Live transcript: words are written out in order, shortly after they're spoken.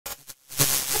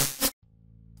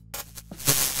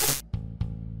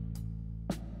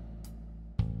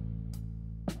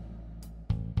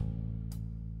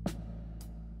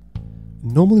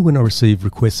Normally when I receive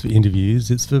requests for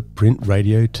interviews, it's for print,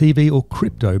 radio, TV or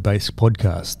crypto-based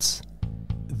podcasts.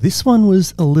 This one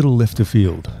was a little left of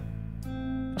field.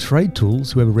 Trade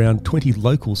Tools, who have around 20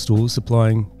 local stores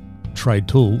supplying trade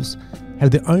tools,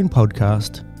 have their own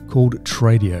podcast called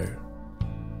Tradio,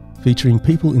 featuring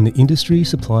people in the industry,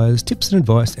 suppliers, tips and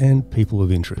advice and people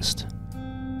of interest.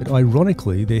 But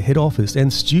ironically, their head office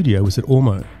and studio was at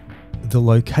Ormo, the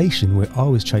location where I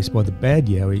was chased by the bad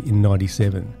Yowie in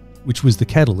 '97. Which was the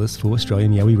catalyst for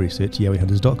Australian Yowie research,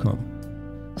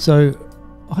 Yowiehunters.com. So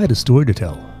I had a story to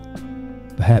tell,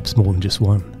 perhaps more than just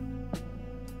one.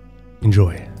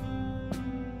 Enjoy.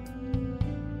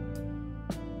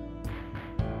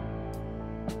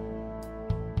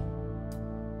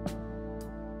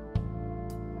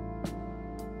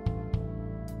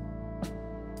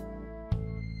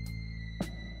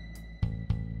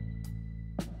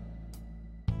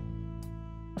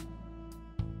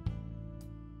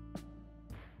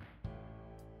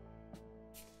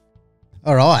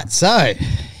 All right, so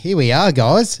here we are,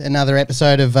 guys. Another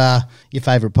episode of your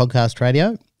favourite podcast,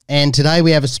 Tradio. And today we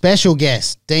have a special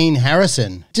guest, Dean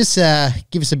Harrison. Just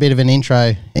give us a bit of an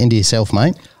intro into yourself,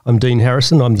 mate. I'm Dean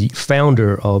Harrison. I'm the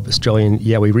founder of Australian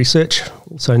Yowie Research,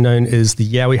 also known as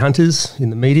the Yowiehunters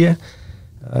in the media.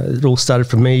 It all started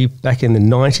for me back in the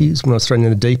 90s when I was thrown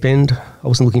in the deep end. I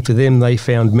wasn't looking for them, they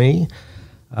found me.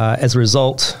 As a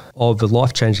result of a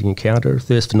life-changing encounter,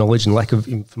 thirst for knowledge and lack of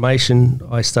information,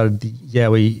 I started the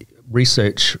Yowie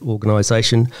Research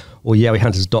Organisation, or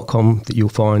Yowiehunters.com, that you'll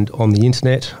find on the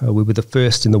internet. We were the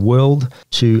first in the world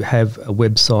to have a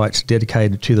website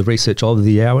dedicated to the research of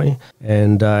the Yowie,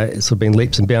 and it's sort of been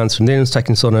leaps and bounds from then. It's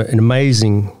taken us on an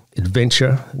amazing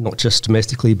adventure, not just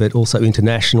domestically but also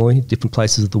internationally, different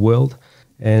places of the world.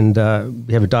 And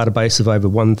we have a database of over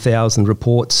 1,000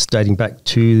 reports dating back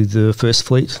to the first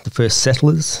fleet, the first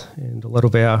settlers. And a lot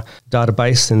of our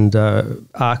database and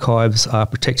archives are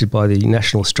protected by the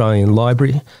National Australian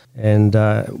Library. And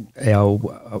our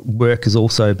work has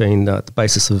also been the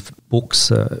basis of books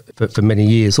for many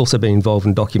years, also been involved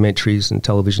in documentaries and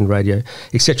television, radio,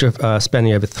 etc.,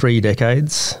 spanning over 3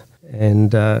 decades.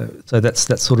 And so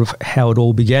that's sort of how it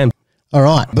all began. All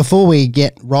right, before we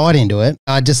get right into it,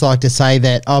 I'd just like to say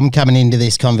that I'm coming into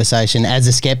this conversation as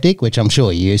a skeptic, which I'm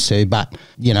sure you're used to, but,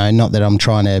 you know, not that I'm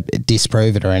trying to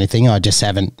disprove it or anything. I just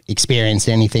haven't experienced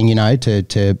anything, you know,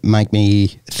 to make me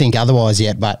think otherwise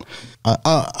yet. But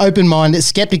open-minded,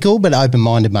 skeptical, but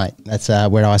open-minded, mate. That's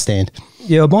where I stand.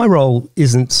 Yeah, my role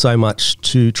isn't so much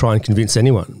to try and convince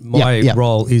anyone. My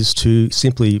role is to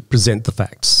simply present the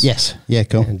facts. Yes, yeah,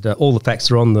 cool. And all the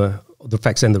facts are on the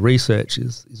facts and the research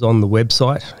is on the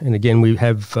website. And again, we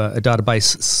have a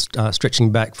database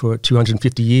stretching back for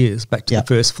 250 years, back to the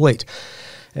first fleet.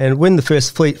 And when the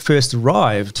first fleet first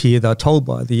arrived here, they were told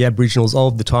by the Aboriginals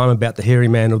of the time about the hairy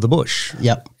man of the bush.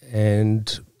 Yep.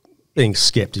 And being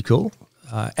sceptical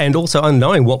and also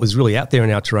unknowing what was really out there in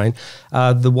our terrain,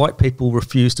 the white people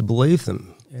refused to believe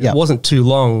them. It wasn't too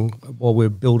long while we were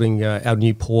building our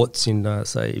new ports in,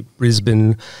 say,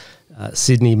 Brisbane,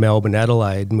 Sydney, Melbourne,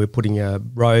 Adelaide, and we're putting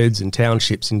roads and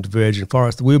townships into virgin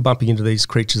forest. We were bumping into these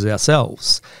creatures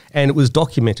ourselves, and it was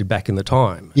documented back in the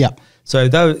time. Yeah. So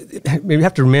we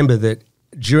have to remember that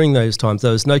during those times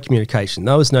there was no communication,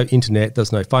 there was no internet, there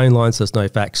was no phone lines, there was no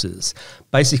faxes.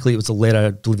 Basically, it was a letter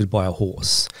delivered by a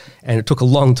horse, and it took a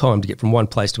long time to get from one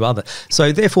place to other.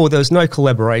 So therefore, there was no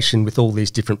collaboration with all these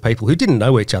different people who didn't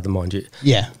know each other, mind you.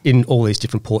 Yeah. In all these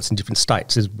different ports in different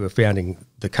states as we were founding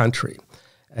the country.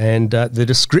 And the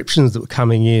descriptions that were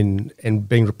coming in and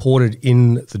being reported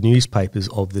in the newspapers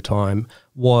of the time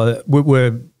were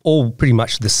all pretty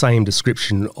much the same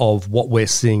description of what we're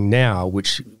seeing now,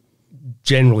 which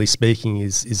generally speaking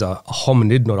is a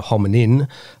hominid, not a hominin.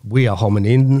 We are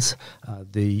hominins.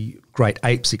 The great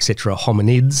apes, etc., are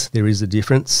hominids. There is a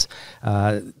difference.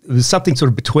 It was something sort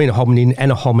of between a hominin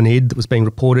and a hominid that was being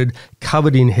reported,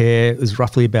 covered in hair. It was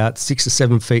roughly about 6 to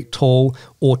 7 feet tall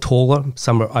or taller.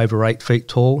 Some are over 8 feet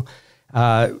tall.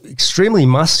 Extremely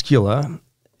muscular,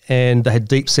 and they had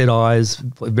deep-set eyes,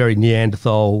 very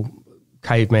Neanderthal,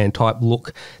 caveman type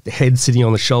look. The head sitting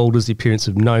on the shoulders, the appearance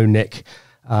of no neck.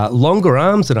 Longer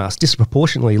arms than us,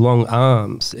 disproportionately long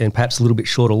arms, and perhaps a little bit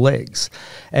shorter legs.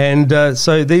 And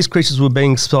so these creatures were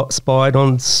being spied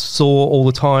on, saw all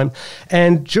the time.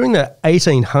 And during the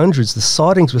 1800s, the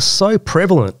sightings were so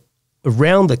prevalent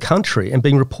around the country and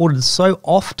being reported so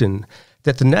often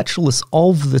that the naturalists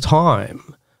of the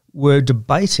time were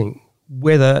debating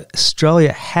whether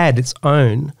Australia had its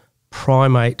own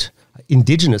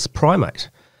indigenous primate.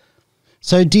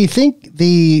 So do you think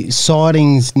the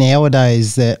sightings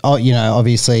nowadays that, you know,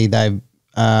 obviously they've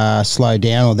slowed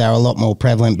down, or they were a lot more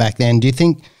prevalent back then. Do you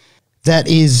think that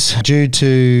is due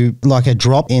to like a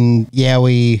drop in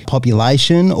Yowie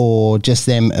population, or just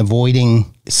them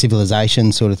avoiding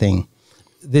civilization sort of thing?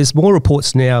 There's more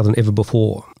reports now than ever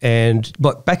before.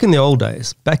 But back in the old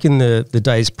days, back in the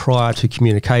days prior to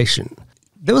communication,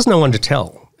 there was no one to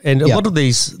tell. And a lot of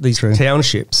these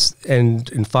townships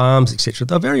and farms, etc.,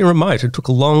 they're very remote. It took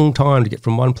a long time to get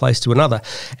from one place to another.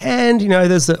 And,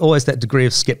 there's always that degree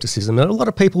of skepticism. And a lot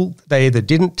of people, they either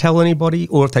didn't tell anybody,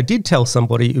 or if they did tell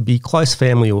somebody, it would be close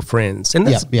family or friends. And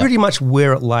that's pretty much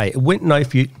where it lay. It went no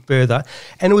further,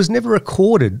 and it was never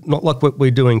recorded, not like what we're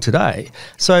doing today.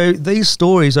 So these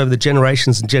stories over the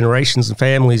generations and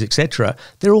families, etc.,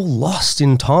 they're all lost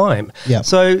in time. Yep.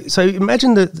 So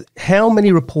imagine how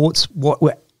many reports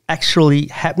were actually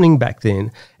happening back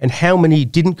then, and how many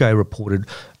didn't go reported.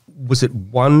 Was it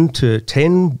 1 to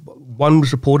 10? 1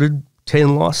 was reported,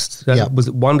 10 lost. Was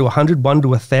it 1 to 100, 1 to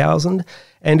 1,000?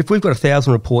 And if we've got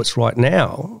 1,000 reports right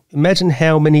now, imagine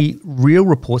how many real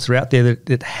reports are out there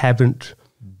that haven't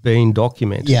been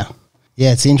documented.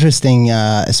 Yeah, it's interesting,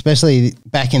 especially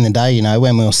back in the day,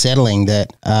 when we were settling,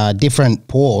 that different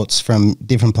ports from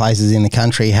different places in the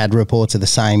country had reports of the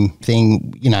same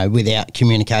thing, without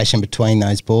communication between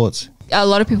those ports. A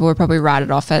lot of people would probably write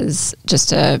it off as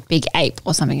just a big ape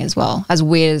or something as well, as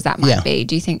weird as that might be.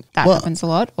 Do you think that happens a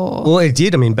lot? Or? Well, it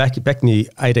did. I mean, back in the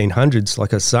 1800s,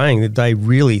 like I was saying, that they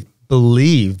really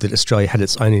believed that Australia had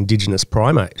its own Indigenous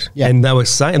primate. And they were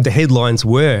saying, the headlines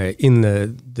were in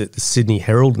the Sydney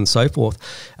Herald and so forth,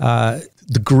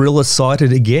 the gorilla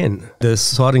sighted again. The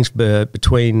sightings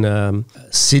between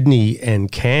Sydney and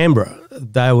Canberra,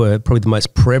 they were probably the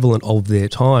most prevalent of their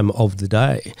time, of the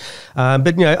day.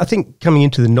 But, I think coming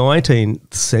into the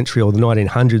 19th century, or the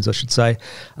 1900s, I should say,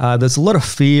 there's a lot of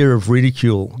fear of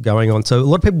ridicule going on. So a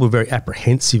lot of people were very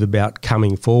apprehensive about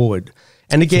coming forward.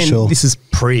 And again, this is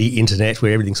pre-internet,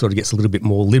 where everything sort of gets a little bit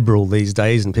more liberal these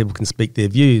days and people can speak their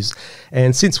views.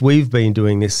 And since we've been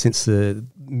doing this since the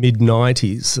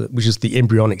mid-90s, which is the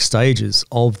embryonic stages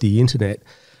of the internet,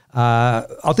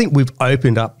 I think we've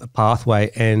opened up a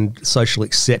pathway and social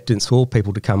acceptance for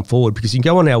people to come forward, because you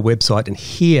can go on our website and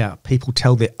hear people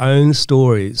tell their own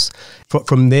stories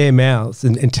from their mouths,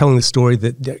 and telling the story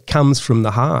that comes from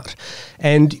the heart.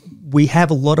 And we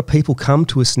have a lot of people come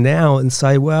to us now and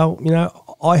say, well,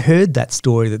 I heard that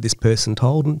story that this person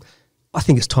told, and I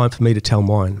think it's time for me to tell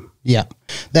mine. Yeah,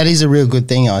 that is a real good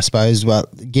thing, I suppose. Well,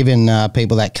 giving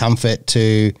people that comfort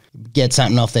to get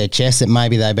something off their chest that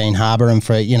maybe they've been harbouring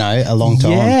for, a long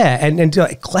time. Yeah, and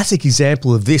a classic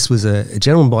example of this was a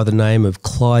gentleman by the name of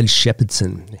Clyde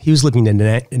Shepherdson. He was living in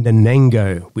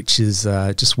Nanango, which is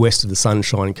just west of the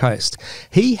Sunshine Coast.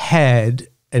 He had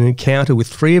an encounter with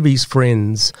 3 of his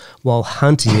friends while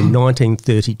hunting in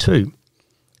 1932.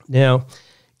 Now,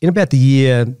 in about the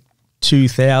year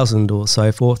 2000 or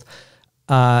so forth,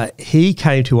 he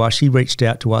came to us, he reached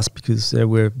out to us because we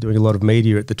were doing a lot of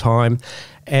media at the time,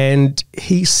 and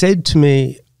he said to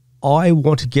me, I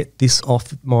want to get this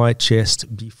off my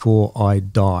chest before I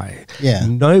die. Yeah.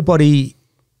 Nobody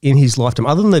in his lifetime,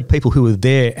 other than the people who were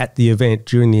there at the event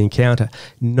during the encounter,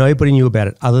 nobody knew about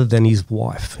it other than his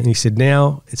wife. And he said,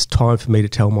 now it's time for me to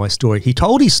tell my story. He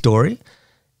told his story,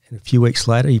 and a few weeks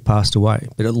later he passed away.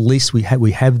 But at least we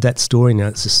have that story now.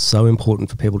 It's just so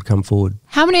important for people to come forward.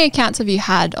 How many accounts have you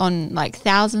had on, like,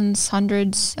 thousands,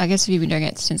 hundreds? I guess if you've been doing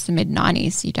it since the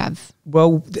mid-90s, you'd have...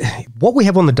 Well, what we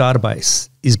have on the database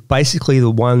is basically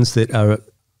the ones that are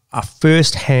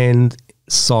first-hand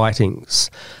sightings.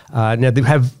 Now, they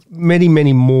have many,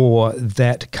 many more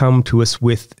that come to us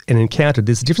with an encounter.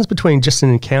 There's a difference between just an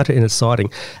encounter and a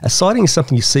sighting. A sighting is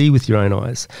something you see with your own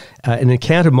eyes. An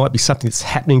encounter might be something that's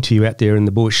happening to you out there in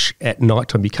the bush at night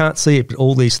time. You can't see it, but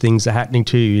all these things are happening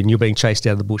to you, and you're being chased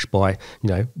out of the bush by,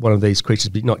 one of these creatures,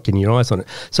 but not getting your eyes on it.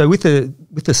 So with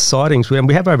the sightings, we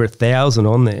have over 1,000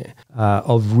 on there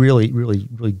of really, really,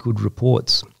 really good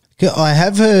reports. I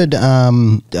have heard.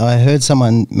 I heard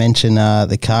someone mention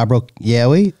the Carbrook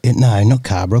Yowie. No, not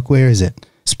Carbrook. Where is it?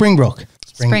 Springbrook.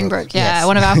 Springbrook, yeah. Yes.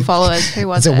 One of our followers, who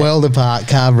was it's a world apart,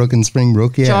 Carbrook and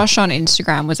Springbrook, yeah. Josh on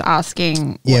Instagram was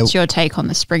asking, what's your take on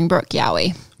the Springbrook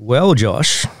Yowie? Well,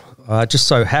 Josh, it just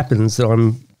so happens that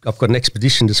I've got an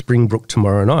expedition to Springbrook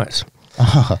tomorrow night.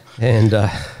 And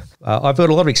I've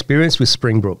got a lot of experience with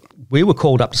Springbrook. We were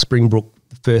called up to Springbrook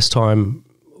the first time,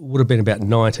 would have been about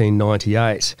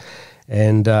 1998.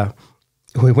 And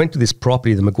we went to this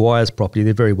property, the Maguire's property.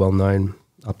 They're very well known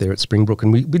up there at Springbrook.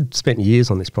 And we'd spent years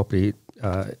on this property.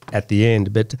 at the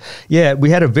end. But yeah, we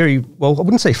had a very, well, I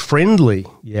wouldn't say friendly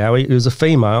Yowie. It was a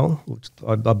female, which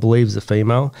I believe is a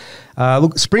female.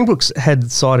 Look, Springbrooks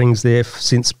had sightings there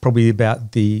since probably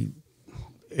about the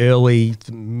early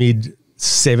to mid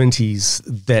 70s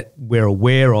that we're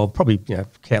aware of, probably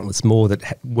countless more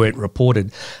that weren't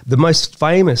reported. The most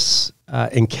famous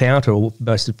encounter, or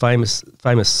most famous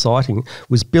sighting,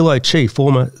 was Bill O'Chee,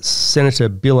 former Senator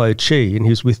Bill O'Chee, and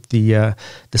he was with the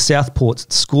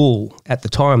Southport School at the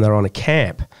time. They were on a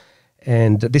camp,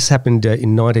 and this happened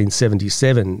in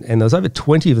 1977, and there was over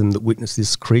 20 of them that witnessed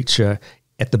this creature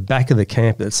at the back of the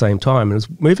camp at the same time. And it was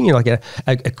moving in like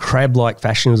a crab-like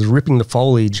fashion. It was ripping the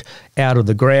foliage out of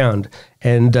the ground.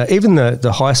 And even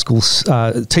the high school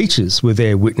teachers were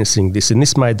there witnessing this. And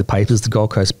this made the papers, the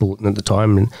Gold Coast Bulletin at the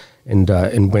time,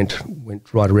 and went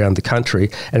right around the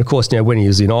country. And, of course, now when he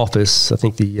was in office, I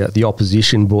think the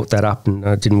opposition brought that up and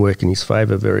didn't work in his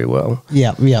favour very well.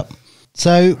 Yeah.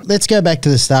 So let's go back to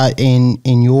the start in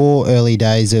your early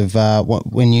days of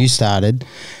when you started.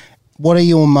 What are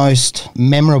your most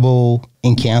memorable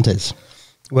encounters?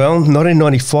 Well,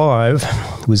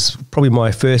 1995 was probably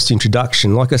my first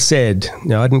introduction. Like I said,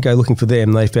 I didn't go looking for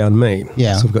them, they found me.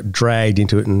 Yeah. So I got dragged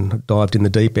into it and dived in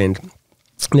the deep end.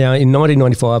 Now, in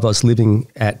 1995, I was living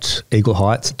at Eagle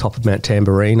Heights, at the top of Mount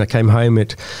Tamborine. I came home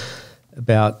at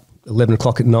about 11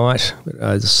 o'clock at night.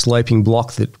 A sloping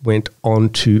block that went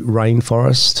onto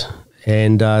rainforest.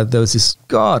 And there was this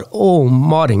God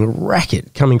almighty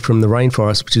racket coming from the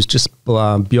rainforest, which is just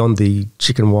beyond the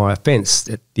chicken wire fence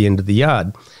at the end of the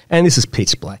yard. And this is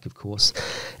pitch black, of course.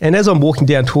 And as I'm walking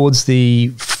down towards the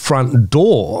front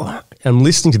door, I'm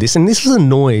listening to this, and this was a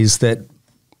noise that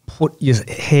put your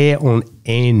hair on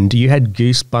end. You had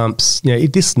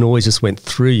goosebumps. This noise just went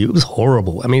through you. It was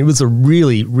horrible. I mean, it was a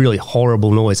really, really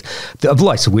horrible noise. The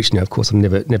likes of which, of course,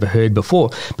 I've never heard before.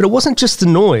 But it wasn't just the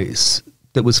noise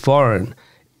that was foreign.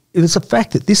 It was the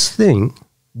fact that this thing,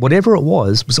 whatever it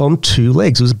was on two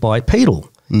legs. It was bipedal.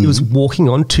 It was walking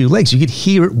on two legs. You could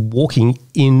hear it walking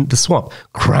in the swamp.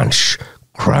 Crunch,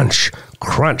 crunch,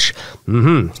 crunch.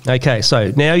 Okay,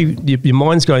 so now your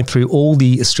mind's going through all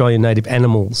the Australian native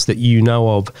animals that you know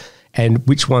of and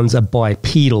which ones are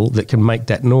bipedal that can make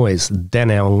that noise.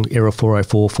 Danang, error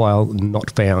 404, file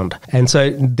not found. And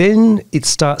so then it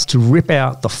starts to rip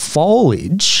out the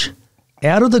foliage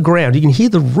out of the ground. You can hear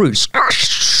the roots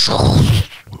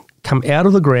come out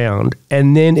of the ground,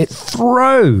 and then it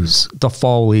throws the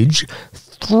foliage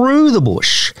through the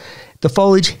bush. The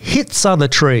foliage hits other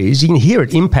trees. You can hear it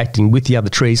impacting with the other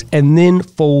trees and then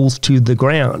falls to the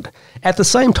ground. At the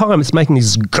same time, it's making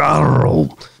this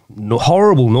guttural,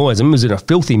 horrible noise. I mean, he was in a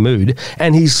filthy mood,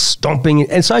 and he's stomping.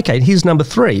 And it's okay. Here's number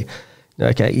 3.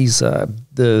 Okay, he's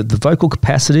the vocal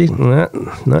capacity.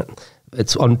 No.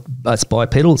 It's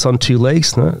bipedal. It's on two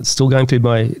legs. No, it's still going through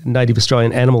my native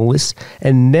Australian animal list.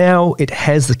 And now it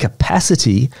has the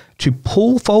capacity to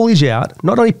pull foliage out,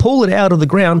 not only pull it out of the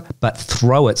ground, but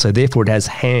throw it. So therefore it has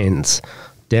hands.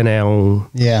 Down,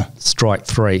 strike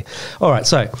 3. All right,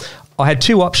 so I had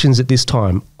 2 options at this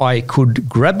time. I could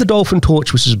grab the dolphin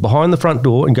torch, which is behind the front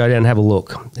door, and go down and have a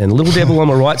look. And the little devil on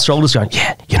my right shoulder is going,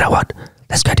 yeah, you know what?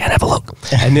 Let's go down and have a look.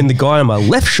 And then the guy on my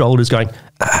left shoulder is going,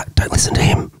 don't listen to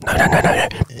him. No.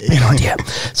 Bad idea.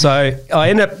 So I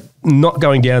end up not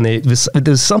going down there.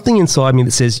 There's something inside me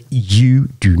that says, you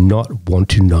do not want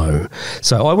to know.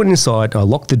 So I went inside, I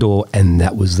locked the door, and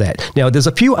that was that. Now, there's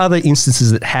a few other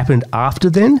instances that happened after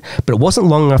then, but it wasn't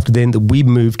long after then that we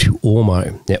moved to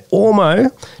Ormeau. Now,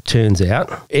 Ormeau, turns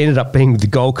out, ended up being the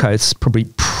Gold Coast's probably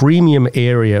premium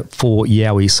area for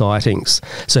Yowie sightings.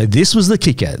 So this was the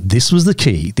kicker. This was the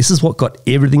key. This is what got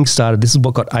everything started. This is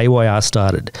what got AYR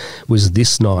started, was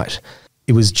this night.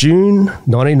 It was June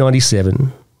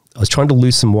 1997. I was trying to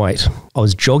lose some weight. I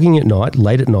was jogging at night,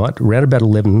 late at night, around about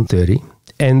 11:30,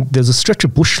 and there's a stretch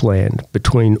of bushland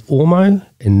between Ormeau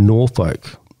and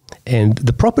Norfolk. And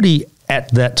the property at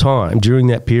that time, during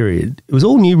that period, it was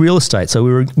all new real estate. So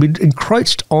we'd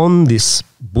encroached on this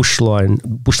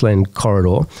bushland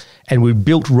corridor, and we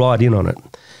built right in on it.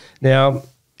 Now,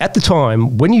 at the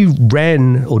time, when you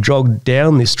ran or jogged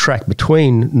down this track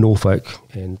between Norfolk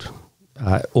and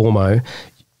Ormeau,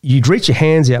 you'd reach your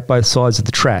hands out both sides of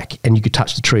the track and you could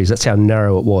touch the trees. That's how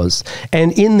narrow it was.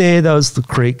 And in there was the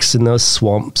creeks and those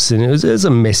swamps, and it was a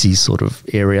messy sort of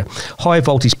area. High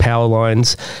voltage power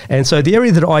lines. And so the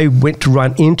area that I went to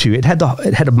run into, it had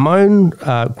a mown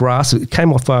grass. It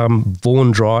came off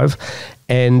Vaughan Drive,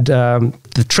 and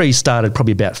the trees started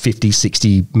probably about 50,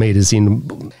 60 metres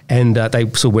in, and they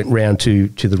sort of went round to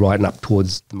the right and up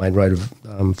towards the main road of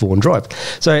Vaughan Drive.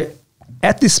 So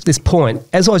at this point,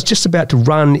 as I was just about to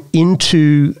run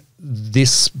into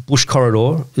this bush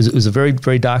corridor. It was a very,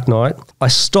 very dark night. I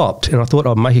stopped and I thought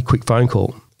I'd make a quick phone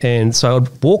call. And so I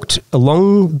walked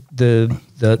along the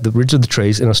ridge of the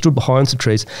trees and I stood behind some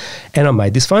trees and I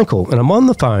made this phone call. And I'm on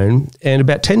the phone and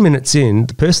about 10 minutes in,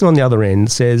 the person on the other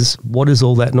end says, "What is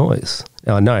all that noise?"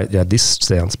 Now, I know this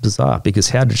sounds bizarre because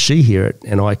how did she hear it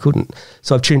and I couldn't?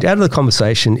 So I've tuned out of the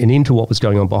conversation and into what was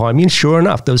going on behind me. And sure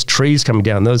enough, those trees coming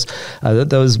down, those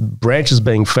branches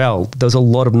being felled, there was a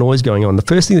lot of noise going on. The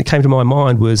first thing that came to my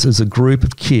mind was a group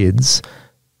of kids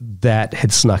that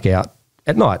had snuck out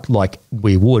at night like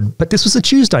we would. But this was a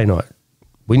Tuesday night.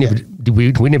 We never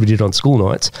did it on school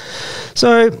nights.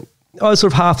 So I was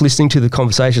sort of half listening to the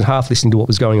conversation, half listening to what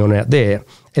was going on out there.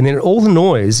 And then all the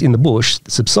noise in the bush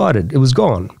subsided. It was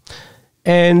gone.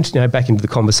 And, back into the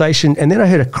conversation. And then I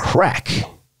heard a crack.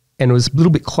 And it was a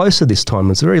little bit closer this time. It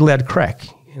was a very loud crack.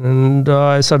 And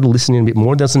I started listening a bit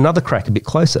more. There was another crack a bit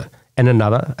closer. And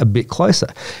another a bit closer.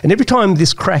 And every time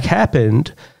this crack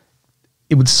happened,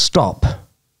 it would stop.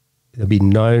 There'd be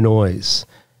no noise.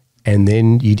 And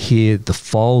then you'd hear the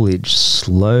foliage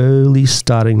slowly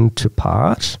starting to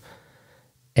part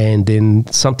and then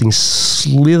something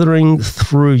slithering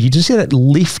through. You just hear that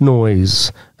leaf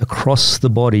noise across the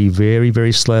body very,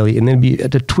 very slowly, and then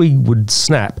the twig would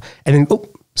snap and then,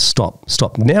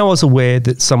 stop. Now I was aware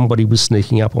that somebody was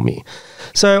sneaking up on me.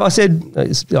 So I said,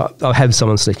 I'll have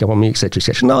someone sneaking up on me, etc.,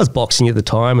 etc. And I was boxing at the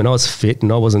time and I was fit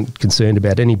and I wasn't concerned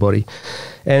about anybody.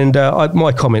 And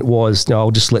my comment was,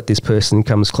 I'll just let this person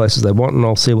come as close as they want and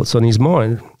I'll see what's on his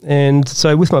mind. And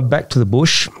so with my back to the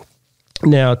bush,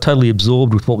 now totally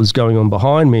absorbed with what was going on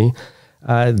behind me,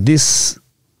 this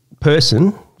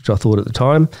person, which I thought at the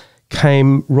time,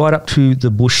 came right up to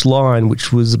the bush line,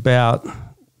 which was about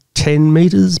 10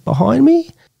 metres behind me.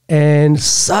 And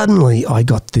suddenly I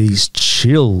got these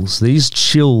chills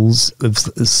of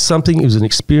something. It was an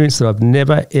experience that I've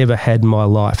never, ever had in my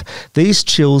life. These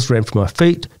chills ran from my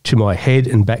feet to my head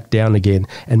and back down again,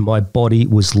 and my body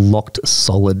was locked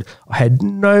solid. I had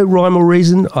no rhyme or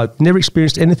reason. I've never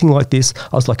experienced anything like this.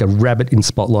 I was like a rabbit in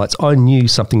spotlights. I knew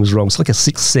something was wrong. It's like a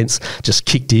sixth sense just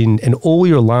kicked in, and all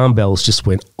your alarm bells just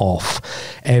went off.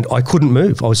 And I couldn't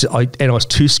move. I was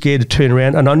too scared to turn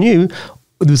around, and I knew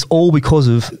it was all because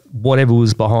of whatever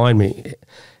was behind me.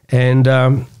 And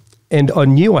I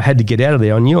knew I had to get out of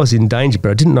there. I knew I was in danger, but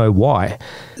I didn't know why.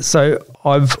 So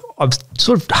I've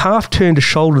sort of half turned a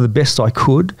shoulder the best I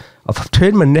could. I've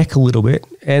turned my neck a little bit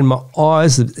and my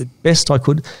eyes the best I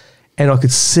could. And I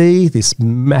could see this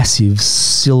massive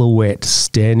silhouette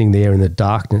standing there in the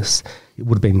darkness. It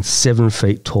would have been 7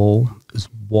 feet tall. It was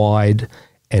wide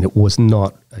and it was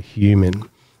not a human.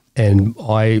 And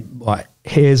my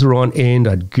hairs were on end.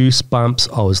 I had goosebumps.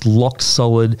 I was locked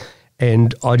solid.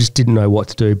 And I just didn't know what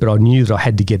to do, but I knew that I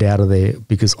had to get out of there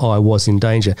because I was in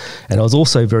danger. And I was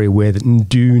also very aware that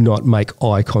do not make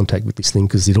eye contact with this thing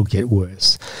because it'll get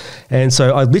worse. And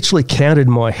so I literally counted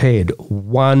in my head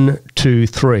 1, 2,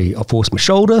 3. I forced my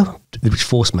shoulder, which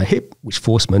forced my hip, which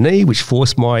forced my knee, which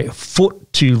forced my foot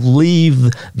to leave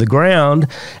the ground.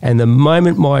 And the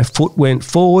moment my foot went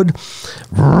forward,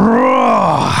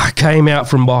 came out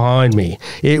from behind me.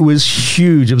 It was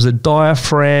huge. It was a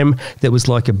diaphragm that was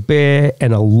like a bear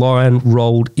and a lion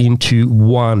rolled into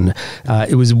one.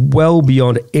 It was well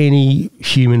beyond any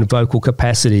human vocal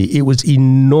capacity. It was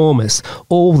enormous.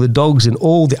 All the dogs and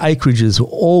all the acreages were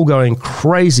all going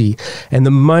crazy. And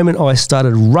the moment I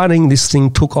started running, this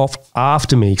thing took off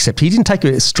after me, except he didn't take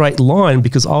a straight line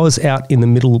because I was out in the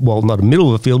middle, well, not the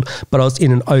middle of a field, but I was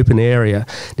in an open area.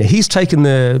 Now, he's taken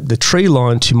the tree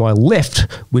line to my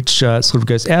left, which sort of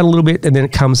goes out a little bit and then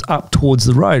it comes up towards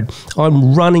the road.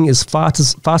 I'm running as fast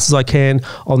as I can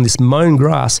on this mown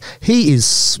grass. He is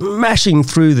smashing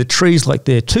through the trees like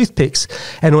they're toothpicks,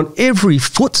 and on every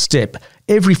footstep,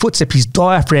 his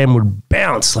diaphragm would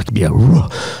bounce, like it'd be a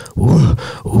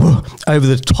over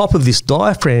the top of this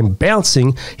diaphragm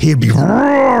bouncing. He'd be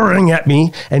roaring at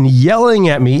me and yelling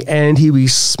at me, and he'd be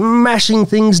smashing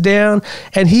things down.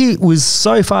 And he was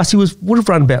so fast, he would have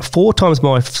run about 4 times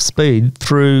my speed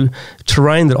through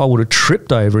terrain that I would have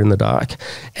tripped over in the dark.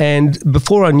 And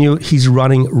before I knew it, he's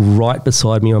running right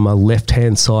beside me on my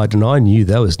left-hand side, and I knew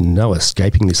there was no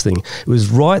escaping this thing. It was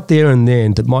right there and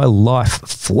then that my life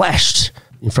flashed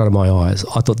in front of my eyes.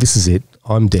 I thought, this is it.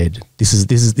 I'm dead.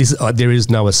 There is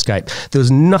no escape. There was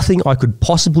nothing I could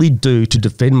possibly do to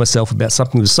defend myself about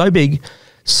something that was so big,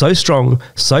 so strong,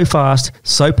 so fast,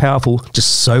 so powerful,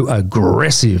 just so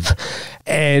aggressive.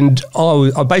 And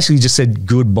I basically just said,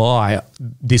 goodbye,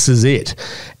 this is it.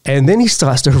 And then he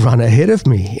starts to run ahead of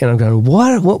me. And I'm going,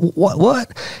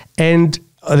 what? And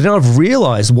then I've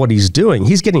realised what he's doing.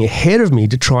 He's getting ahead of me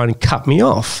to try and cut me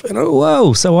off. And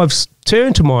whoa! So I've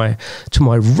turned to my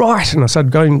right, and I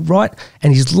started going right,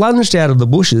 and he's lunged out of the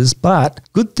bushes. But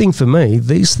good thing for me,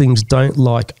 these things don't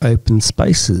like open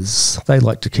spaces. They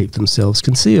like to keep themselves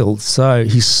concealed. So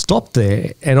he stopped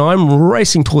there, and I'm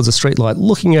racing towards the streetlight,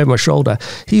 looking over my shoulder.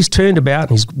 He's turned about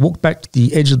and he's walked back to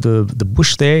the edge of the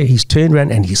bush there. He's turned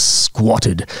around and he's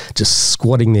squatted, just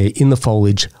squatting there in the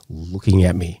foliage, looking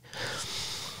at me.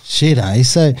 Shit, eh?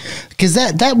 So, because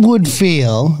that would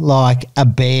feel like a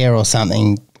bear or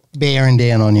something bearing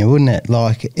down on you, wouldn't it?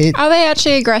 Like it. Are they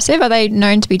actually aggressive? Are they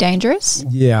known to be dangerous?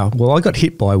 Yeah. Well, I got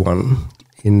hit by one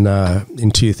in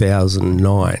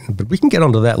 2009, but we can get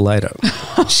onto that later.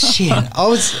 Shit, I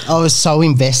was so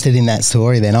invested in that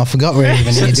story. Then I forgot we were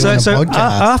even here doing a podcast.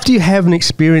 After you have an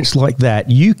experience like that,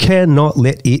 you cannot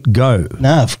let it go.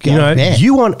 No,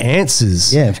 you want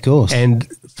answers. Yeah, of course. And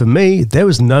for me, there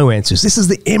was no answers. This is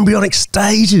the embryonic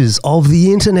stages of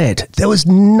the internet. There was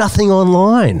nothing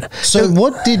online. So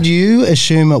what did you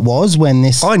assume it was when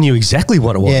this... I knew exactly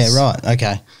what it was. Yeah, right.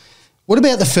 Okay. What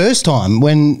about the first time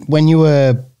when you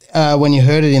were... when you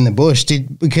heard it in the bush,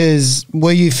 because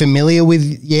were you familiar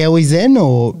with Yowies then,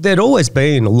 or there'd always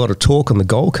been a lot of talk on the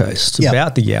Gold Coast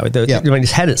about the Yowie. I mean,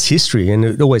 it's had its history, and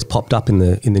it always popped up in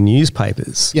the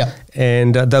newspapers. Yeah,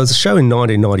 and there was a show in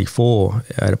 1994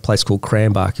 at a place called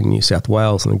Cranbrook in New South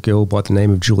Wales, and a girl by the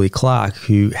name of Julie Clark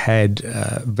who had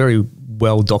very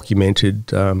well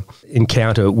documented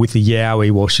encounter with the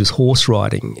Yowie while she was horse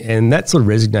riding, and that sort of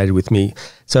resonated with me.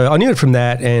 So I knew it from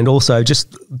that, and also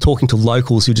just talking to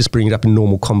locals who just bring it up in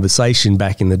normal conversation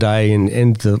back in the day,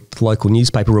 and the local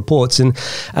newspaper reports. And,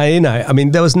 I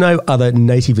mean, there was no other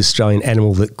native Australian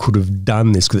animal that could have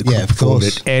done this, because it could have performed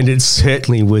it, and it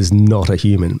certainly was not a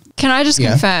human. Can I just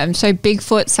confirm? So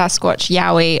Bigfoot, Sasquatch,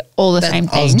 Yowie, all the same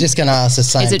thing? I was just going to ask the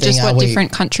same thing. Is it just what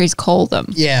different countries call them?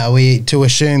 Yeah, are we to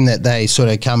assume that they sort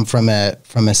of come from the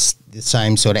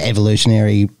same sort of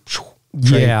evolutionary...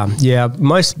 Yeah.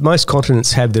 Most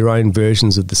continents have their own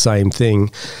versions of the same thing.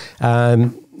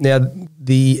 Now,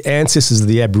 the ancestors of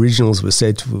the Aboriginals were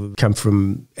said to have come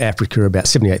from Africa about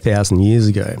 78,000 years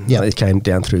ago. Yep. They came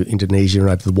down through Indonesia and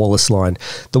over the Wallace Line.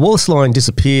 The Wallace Line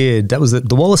disappeared.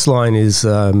 The Wallace Line is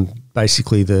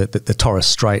basically the Torres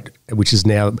Strait, which is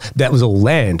now, that was all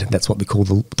land. That's what we call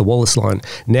the Wallace Line.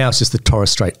 Now it's just the Torres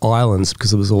Strait Islands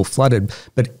because it was all flooded.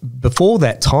 But before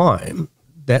that time,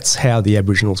 that's how the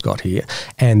Aboriginals got here,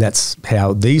 and that's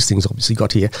how these things obviously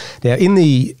got here. Now, in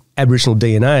the Aboriginal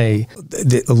DNA,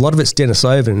 a lot of it's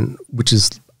Denisovan, which is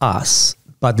us,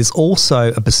 but there's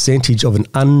also a percentage of an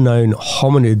unknown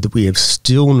hominid that we have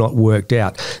still not worked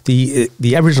out. The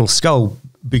Aboriginal skull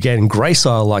began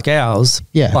gracile like ours,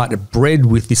 but it bred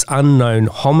with this unknown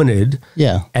hominid,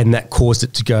 and that caused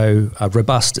it to go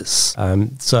robustus.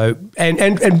 So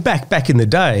back in the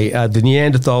day, the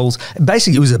Neanderthals,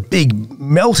 basically it was a big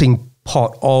melting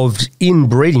pot of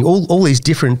inbreeding, all these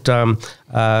different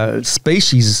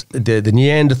species, the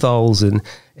Neanderthals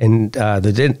and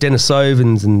the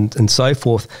Denisovans and so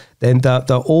forth. Then they're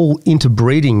all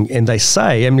interbreeding, and they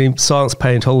say, I mean, science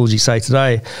paleontology say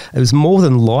today, it was more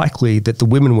than likely that the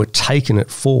women were taken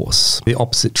at force, the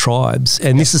opposite tribes,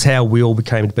 and this is how we all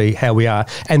became to be how we are,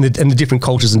 and the different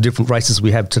cultures and different races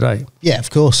we have today. Yeah, of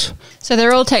course. So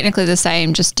they're all technically the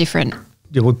same, just different.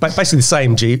 Yeah, well, basically the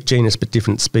same genus, but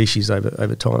different species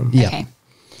over time. Yeah. Okay.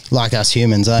 Like us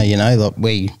humans, look,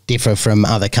 we differ from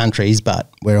other countries, but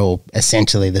we're all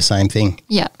essentially the same thing.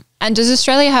 Yeah. And does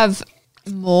Australia have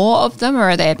more of them, or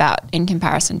are they about in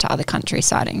comparison to other country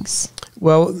sightings?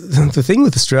 Well, the thing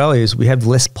with Australia is we have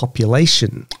less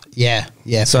population. Yeah,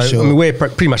 so, for sure. I mean, we're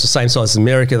pretty much the same size as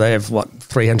America. They have,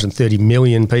 330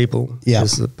 million people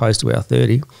as opposed to our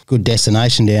 30. Good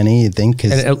destination down here, you'd think.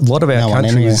 And a lot of our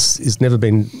country is never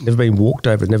been walked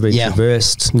over, never been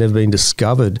traversed, never been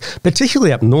discovered,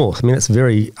 particularly up north. I mean, it's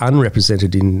very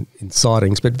unrepresented in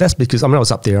sightings, but that's because, I mean, I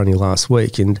was up there only last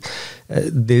week, and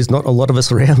there's not a lot of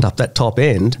us around up that top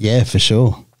end. Yeah, for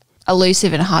sure.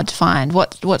 Elusive and hard to find.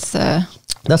 What's the...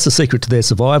 That's the secret to their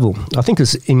survival. I think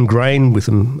it's ingrained with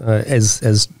them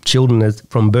as children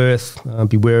from birth.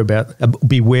 Beware of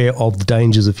the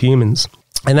dangers of humans,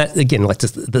 and that again,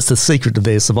 that's the secret of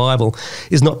their survival,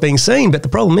 is not being seen. But the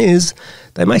problem is,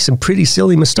 they make some pretty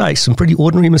silly mistakes, some pretty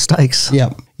ordinary mistakes.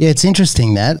 Yeah, it's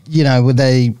interesting that would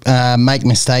they make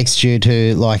mistakes due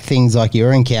to things like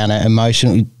your encounter,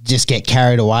 emotionally just get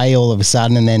carried away all of a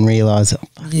sudden, and then realise,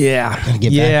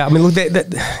 I mean, look,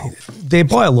 they're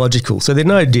biological, so they're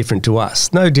no different to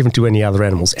us, no different to any other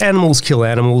animals. Animals kill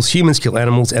animals, humans kill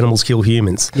animals, animals kill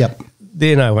humans. Yep.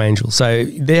 they're no angels. So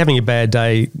they're having a bad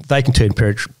day. They can turn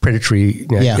predatory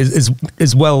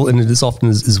as well and as often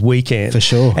as we can. For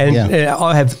sure. And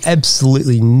I have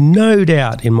absolutely no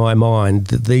doubt in my mind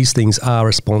that these things are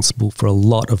responsible for a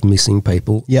lot of missing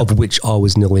people, of which I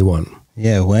was nearly one.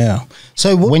 Yeah, wow.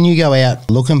 So when you go out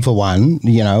looking for one,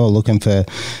 or looking for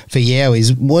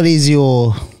yowies, what is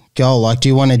your goal? Like, do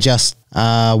you want to just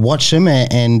watch them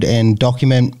and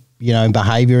document,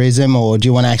 behaviorism, or do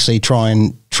you want to actually try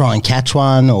and catch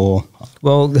one? Or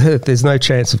well, there's no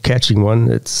chance of catching one.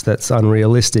 That's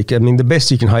unrealistic. I mean, the best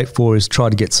you can hope for is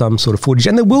try to get some sort of footage,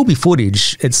 and there will be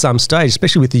footage at some stage,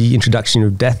 especially with the introduction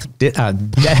of dash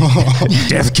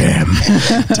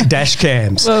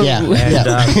cams. Yeah,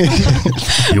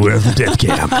 beware of the death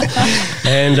cam.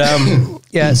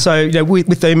 And so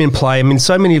with them in play, I mean,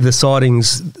 so many of the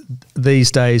sightings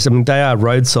these days, I mean, they are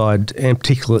roadside, and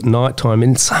particularly at night time,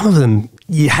 and some of them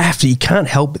you can't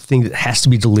help but think it has to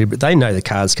be deliberate. They know the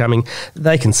car's coming.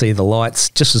 They can see the lights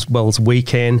just as well as we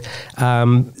can.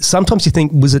 Sometimes you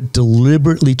think, was it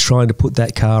deliberately trying to put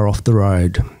that car off the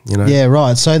road? Yeah,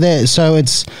 right. So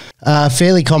it's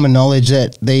fairly common knowledge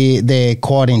that they're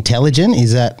quite intelligent.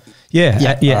 Is that?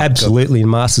 Yeah, absolutely, and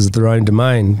masters of their own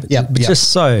domain. But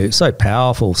just so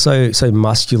powerful, so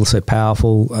muscular, so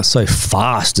powerful, so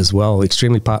fast as well,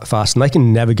 extremely fast, and they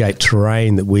can navigate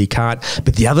terrain that we can't.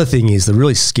 But the other thing is, the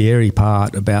really scary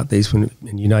part about these, and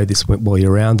this while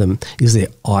you're around them, is their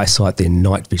eyesight, their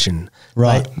night vision.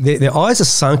 Right, their eyes are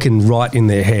sunken right in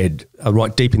their head,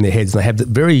 right deep in their heads, and they have the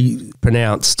very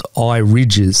pronounced eye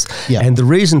ridges. And the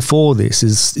reason for this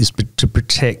is to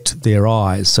protect their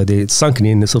eyes. So they're sunken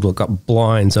in, they're sort of got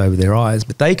blinds over their eyes,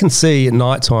 but they can see at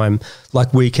night time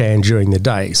like we can during the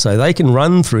day. So they can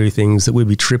run through things that we'd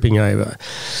be tripping over.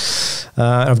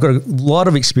 I've got a lot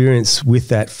of experience with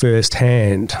that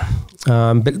firsthand.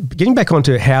 But getting back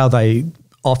onto how they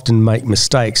often make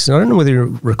mistakes. And I don't know whether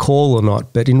you recall or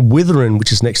not, but in Witherin,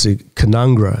 which is next to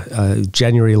Canungra,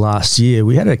 January last year,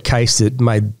 we had a case that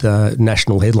made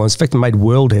national headlines. In fact, it made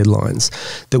world headlines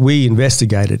that we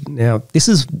investigated. Now, this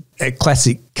is a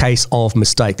classic case of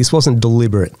mistake. This wasn't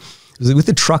deliberate. It was with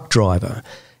the truck driver.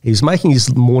 He was making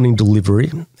his morning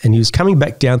delivery and he was coming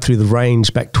back down through the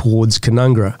range back towards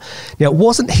Canungra. Now, it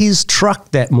wasn't his truck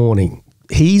that morning.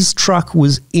 His truck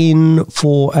was in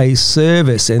for a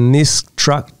service, and this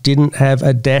truck didn't have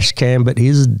a dash cam, but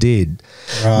his did.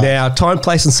 Right. Now, time,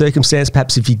 place and circumstance,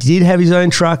 perhaps if he did have his own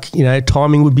truck,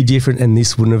 timing would be different and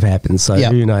this wouldn't have happened. So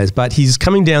who knows? But he's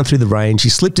coming down through the range. He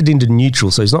slipped it into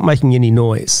neutral, so he's not making any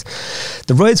noise.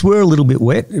 The roads were a little bit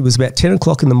wet. It was about 10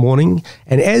 o'clock in the morning.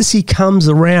 And as he comes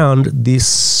around this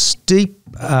steep,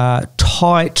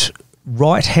 tight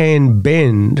right-hand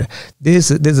bend,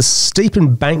 there's a steep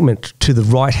embankment to the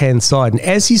right-hand side, and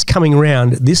as he's coming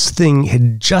around, this thing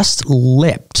had just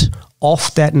leapt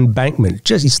off that embankment.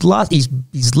 Just his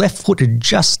left foot had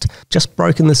just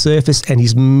broken the surface, and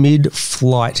he's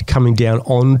mid-flight coming down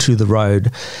onto the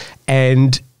road,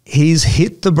 and he's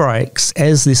hit the brakes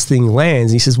as this thing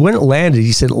lands. And he says when it landed,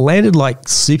 it landed like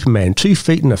Superman, 2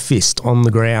 feet and a fist on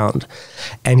the ground.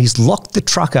 And he's locked the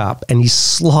truck up and he's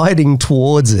sliding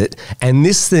towards it. And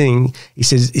this thing, he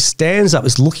says, it stands up,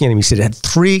 is looking at him. He said it had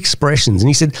 3 expressions. And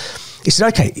he said,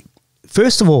 okay,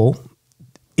 first of all,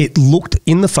 it looked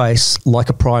in the face like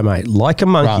a primate, like a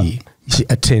monkey, right.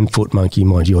 A 10-foot monkey,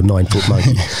 mind you, or 9-foot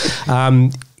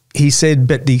monkey. He said,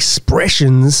 but the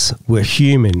expressions were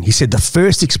human. He said the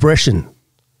first expression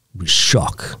was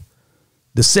shock.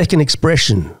 The second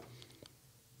expression,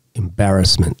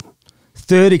 embarrassment.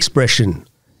 Third expression,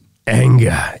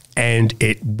 anger. And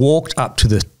it walked up to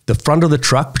the front of the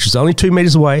truck, which was only 2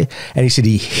 meters away, and he said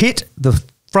he hit the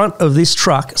front of this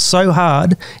truck so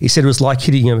hard, he said it was like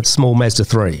hitting a small Mazda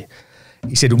 3.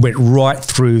 He said it went right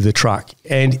through the truck.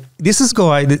 And this is a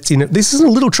guy that's in it. This isn't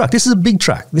a little truck. This is a big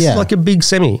truck. This is like a big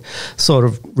semi sort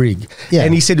of rig. Yeah.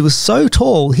 And he said it was so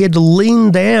tall, he had to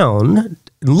lean down and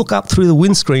look up through the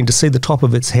windscreen to see the top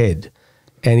of its head.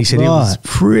 And he said he was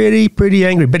pretty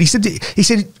angry. But he said,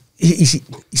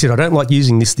 I don't like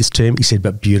using this term. He said,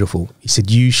 but beautiful. He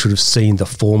said, you should have seen the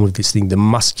form of this thing, the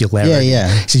muscularity. Yeah.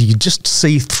 He said, you could just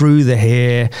see through the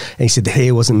hair. And he said the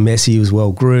hair wasn't messy. It was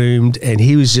well groomed. And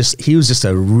he was just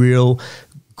a real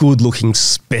good-looking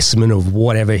specimen of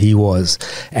whatever he was.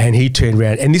 And he turned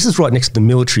around. And this is right next to the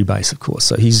military base, of course.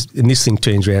 So and this thing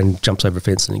turns around and jumps over a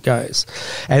fence and it goes.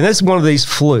 And that's one of these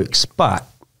flukes. But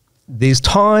there's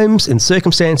times and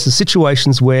circumstances,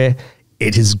 situations where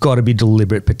it has got to be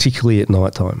deliberate, particularly at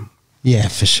night time. Yeah,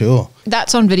 for sure.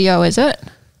 That's on video, is it?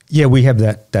 Yeah, we have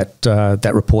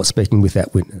that report speaking with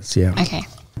that witness, yeah. Okay.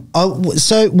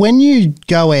 So when you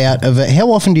go out of it,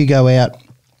 how often do you go out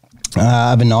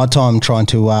of a night time trying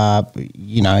to,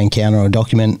 encounter or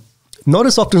document? Not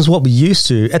as often as what we used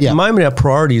to. At the moment, our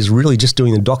priority is really just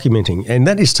doing the documenting, and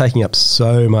that is taking up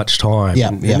so much time.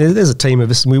 And there's a team of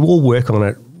us, and we all work on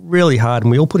it really hard, and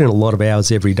we all put in a lot of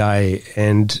hours every day,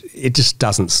 and it just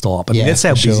doesn't stop. I mean, that's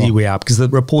how busy we are, because the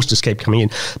reports just keep coming in.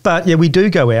 But, we do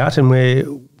go out, and we're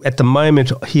at the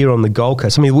moment here on the Gold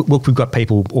Coast. I mean, look, we've got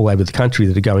people all over the country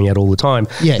that are going out all the time.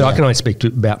 I can only speak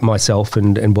about myself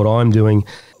and what I'm doing.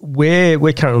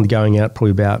 We're currently going out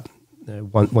probably about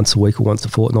once a week or once a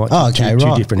fortnight to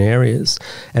two different areas.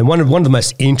 And one of the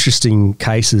most interesting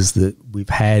cases that we've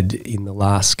had in the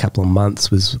last couple of months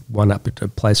was one up at a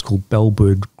place called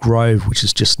Bellbird Grove, which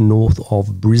is just north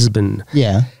of Brisbane.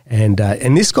 Yeah. And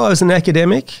this guy was an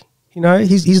academic.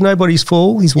 He's nobody's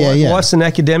fool. His wife's an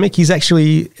academic. He's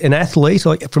actually an athlete,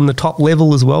 like from the top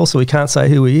level as well, so we can't say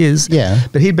who he is. Yeah.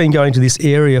 But he'd been going to this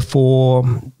area for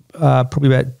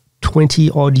probably about 20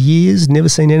 odd years, never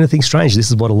seen anything strange. This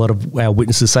is what a lot of our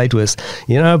witnesses say to us.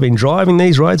 I've been driving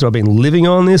these roads, or I've been living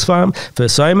on this farm for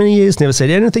so many years, never seen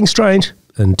anything strange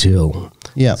until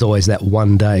it's always that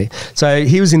one day. So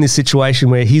he was in this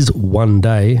situation where his one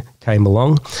day came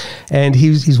along, and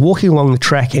he's walking along the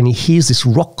track, and he hears this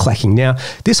rock clacking. Now,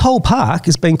 this whole park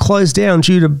has been closed down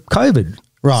due to COVID.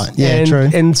 Right, yeah,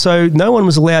 true. And so no one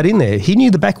was allowed in there. He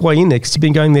knew the back way in there because he'd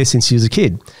been going there since he was a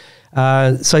kid.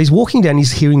 So he's walking down,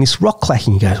 he's hearing this rock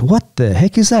clacking. He goes, what the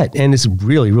heck is that? And it's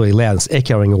really, really loud. It's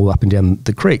echoing all up and down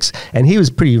the creeks. And he was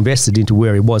pretty invested into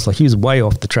where he was. Like, he was way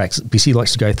off the tracks because he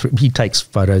likes to go through, he takes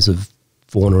photos of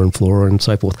fauna and flora and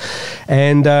so forth.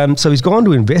 And so he's gone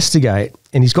to investigate,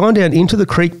 and he's gone down into the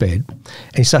creek bed,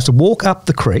 and he starts to walk up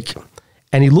the creek,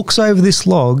 and he looks over this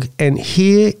log, and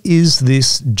here is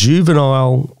this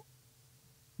juvenile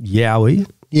Yowie,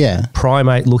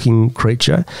 primate-looking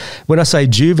creature. When I say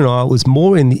juvenile, it was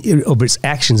more of its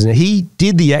actions. And he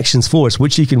did the actions for us,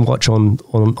 which you can watch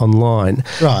online.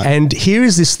 Right. And here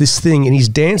is this thing, and he's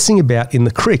dancing about in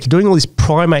the creek, doing all these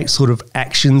primate sort of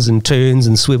actions and turns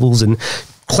and swivels and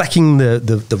clacking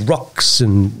the rocks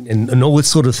and all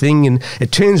this sort of thing. And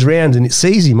it turns around and it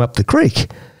sees him up the creek.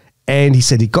 And he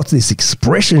said he got this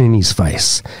expression in his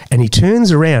face, and he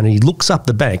turns around and he looks up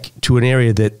the bank to an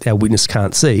area that our witness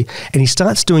can't see, and he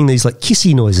starts doing these like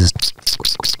kissy noises,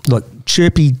 like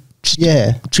chirpy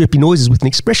noises with an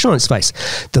expression on his face.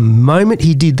 The moment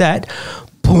he did that,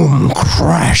 boom,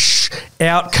 crash,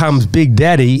 out comes Big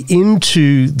Daddy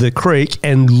into the creek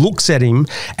and looks at him,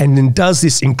 and then does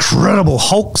this incredible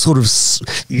Hulk sort of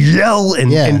yell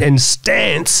and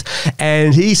stance.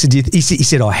 And he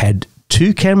said, I had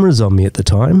 2 cameras on me at the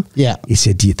time. Yeah. He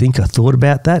said, do you think I thought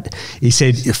about that? He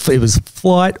said, if it was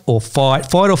fight or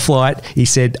flight, he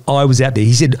said, I was out there.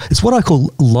 He said, it's what I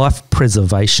call life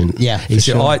preservation. Yeah, he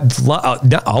said, sure.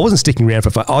 I wasn't sticking around for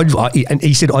fight. And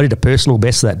he said, I did a personal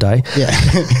best that day. Yeah.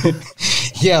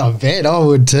 Yeah, I bet I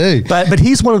would too. But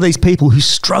he's one of these people who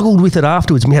struggled with it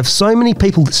afterwards. And we have so many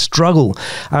people that struggle.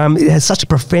 It has such a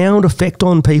profound effect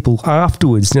on people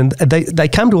afterwards. And they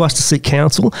come to us to seek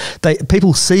counsel.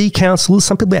 People see counselors.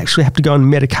 Some people actually have to go on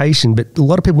medication, but a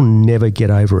lot of people never get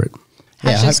over it.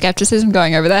 How's your skepticism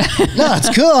going over there? No,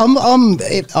 it's cool.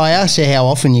 I asked you how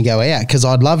often you go out, because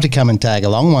I'd love to come and tag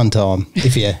along one time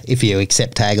if you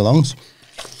accept tag-alongs.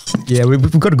 Yeah,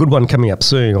 we've got a good one coming up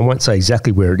soon. I won't say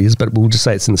exactly where it is, but we'll just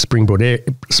say it's in the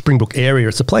Springbrook area.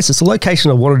 It's a location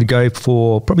I wanted to go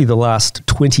for probably the last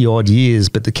 20-odd years,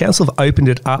 but the council have opened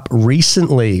it up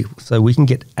recently so we can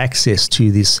get access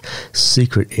to this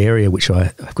secret area, which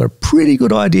I've got a pretty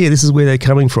good idea this is where they're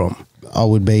coming from. I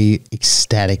would be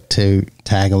ecstatic to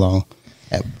tag along.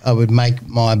 I would make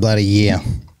my bloody year.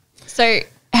 So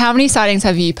how many sightings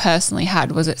have you personally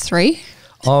had? Was it 3?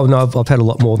 Oh, no, I've had a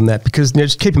lot more than that, because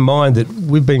just keep in mind that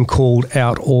we've been called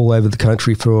out all over the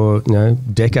country for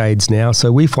decades now.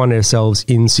 So we find ourselves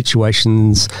in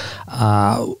situations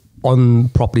on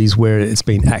properties where it's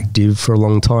been active for a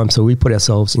long time. So we put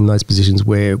ourselves in those positions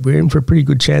where we're in for a pretty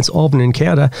good chance of an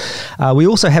encounter. We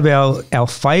also have our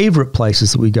favourite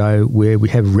places that we go where we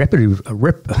have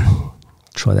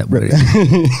try that word.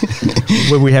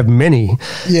 Where we have many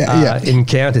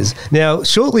encounters. Now,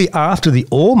 shortly after the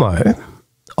Ormo,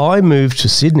 I moved to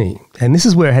Sydney, and this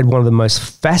is where I had one of the most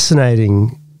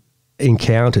fascinating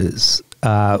encounters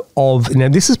now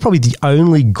this is probably the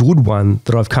only good one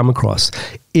that I've come across.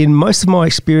 In most of my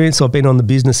experience, I've been on the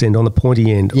business end, on the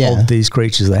pointy end of these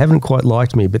creatures. They haven't quite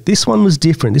liked me, but this one was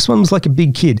different. This one was like a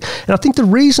big kid. And I think the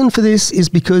reason for this is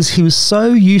because he was so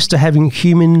used to having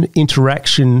human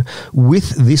interaction with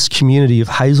this community of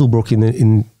Hazelbrook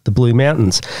in the Blue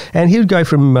Mountains. And he would go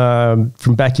from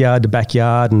backyard to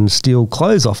backyard and steal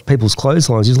clothes off people's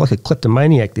clotheslines. He was like a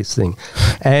kleptomaniac, this thing.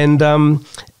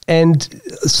 And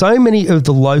so many of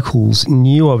the locals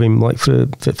knew of him like for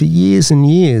years and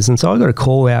years. And so I got a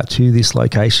call out to this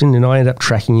location, and I ended up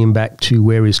tracking him back to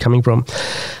where he was coming from.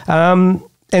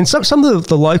 And some of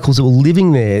the locals that were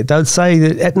living there, they would say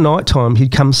that at night time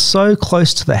he'd come so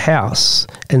close to the house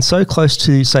and so close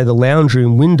to, say, the lounge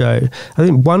room window. I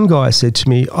think one guy said to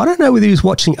me, I don't know whether he was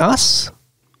watching us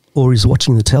or he's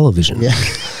watching the television. Yeah.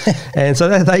 And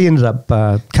so they ended up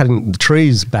cutting the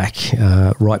trees back,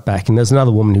 right back. And there's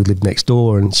another woman who lived next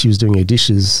door, and she was doing her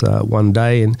dishes one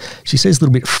day, and she sees a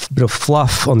little bit of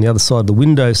fluff on the other side of the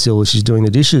windowsill as she's doing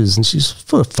the dishes, and she's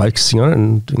sort of focusing on it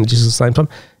and doing the dishes at the same time.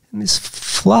 And this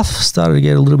fluff started to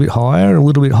get a little bit higher and a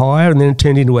little bit higher, and then it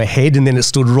turned into a head, and then it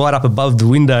stood right up above the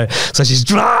window. So she's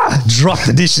dropped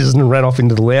the dishes and ran off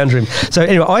into the lounge room. So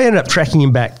anyway, I ended up tracking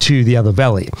him back to the other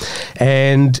valley,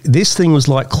 and this thing was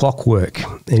like clockwork.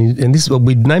 And this,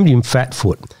 we named him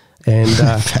Fatfoot. And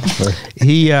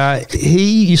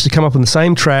he used to come up on the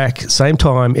same track, same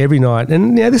time, every night.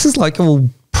 And this is like all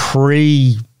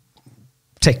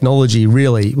technology,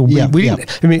 really. We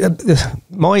didn't. I mean,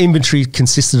 my inventory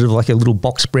consisted of like a little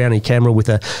box brownie camera with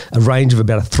a range of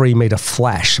about a 3-meter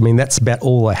flash. I mean, that's about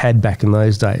all I had back in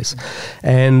those days.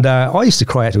 And I used to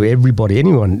cry out to everybody,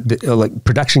 anyone, like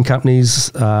production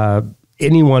companies,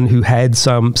 anyone who had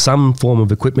some form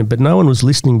of equipment, but no one was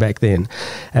listening back then.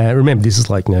 Remember, this is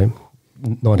like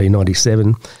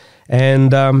 1997,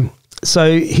 and.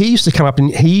 So he used to come up and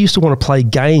he used to want to play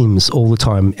games all the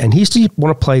time, and he used to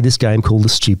want to play this game called The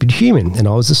Stupid Human, and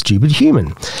I was a stupid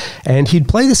human. And he'd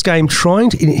play this game trying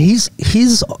to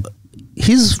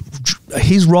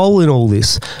his role in all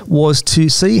this was to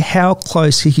see how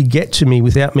close he could get to me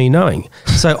without me knowing.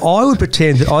 So I would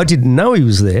pretend that I didn't know he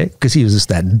was there because he was just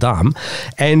that dumb,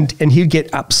 and he'd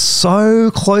get up so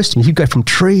close to me. He'd go from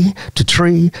tree to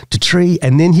tree to tree,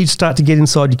 and then he'd start to get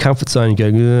inside your comfort zone and go,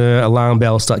 alarm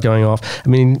bells start going off. I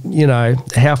mean,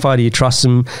 how far do you trust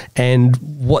him, and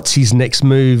what's his next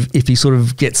move if he sort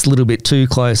of gets a little bit too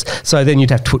close? So then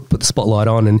you'd have to put the spotlight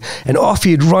on, and off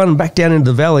he'd run back down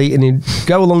into the valley, and he'd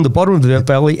go along the bottom of the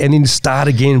valley and then start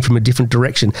again from a different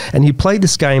direction. And he played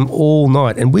this game all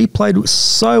night, and we played it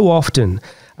so often.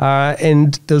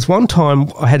 And there was one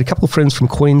time I had a couple of friends from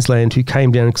Queensland who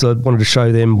came down because I wanted to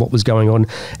show them what was going on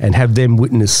and have them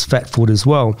witness Fatfoot as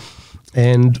well.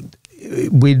 And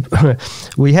we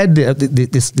had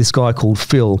this guy called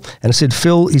Phil, and I said,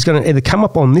 Phil, he's going to either come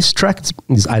up on this track,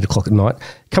 it's 8 o'clock at night,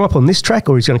 come up on this track,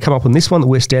 or he's going to come up on this one that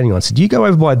we're standing on. I said, you go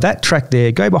over by that track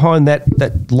there, go behind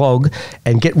that log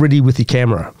and get ready with your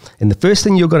camera. And the first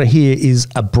thing you're going to hear is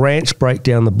a branch break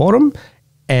down the bottom,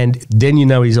 and then you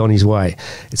know he's on his way.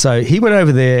 So he went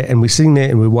over there, and we're sitting there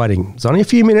and we're waiting. It's only a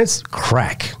few minutes,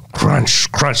 crack,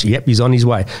 crunch, crunch. Yep, he's on his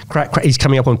way. Crack, crack, he's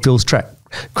coming up on Phil's track.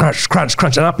 Crunch, crunch,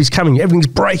 crunch, and up he's coming. Everything's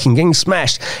breaking, getting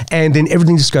smashed, and then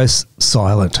everything just goes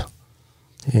silent.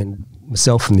 And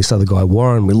myself and this other guy,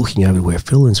 Warren, we're looking over where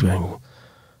Phil is going,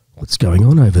 what's going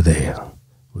on over there?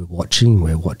 We're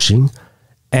watching.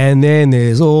 And then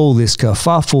there's all this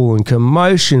kerfuffle and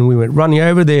commotion. We went running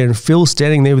over there, and Phil's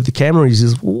standing there with the camera. He's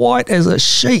as white as a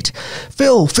sheet.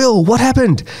 Phil, what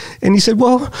happened? And he said,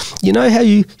 well, you know how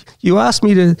you asked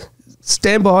me to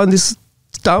stand behind this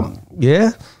stump?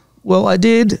 Yeah. Well, I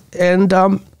did, and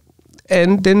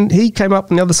then he came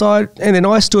up on the other side, and then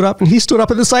I stood up, and he stood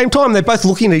up at the same time. They're both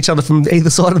looking at each other from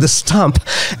either side of the stump,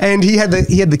 and he had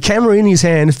the camera in his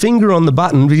hand, finger on the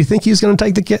button. Did you think he was going to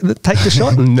take the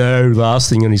shot? No, last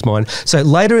thing on his mind. So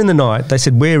later in the night, they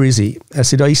said, where is he? I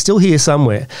said, oh, he's still here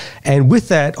somewhere. And with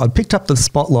that, I picked up the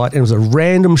spotlight, and it was a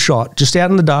random shot just out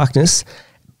in the darkness.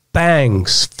 Bang,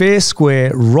 fair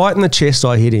square, right in the chest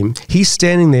I hit him. He's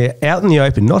standing there out in the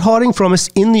open, not hiding from us,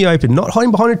 in the open, not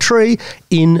hiding behind a tree,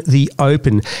 in the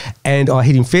open. And I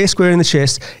hit him fair square in the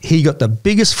chest. He got the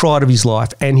biggest fright of his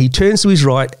life, and he turns to his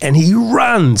right and he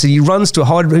runs to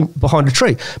hide behind a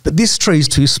tree. But this tree's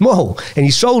too small, and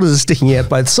his shoulders are sticking out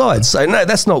both sides. So no,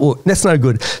 that's no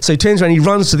good. So he turns around, he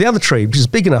runs to the other tree, which is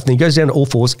big enough, and he goes down to all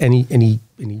fours, and he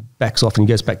backs off and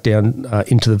he goes back down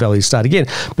into the valley to start again.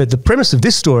 But the premise of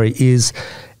this story is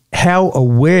how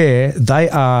aware they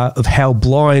are of how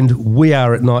blind we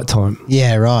are at night time.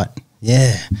 Yeah, right.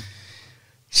 Yeah.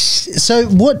 So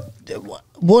what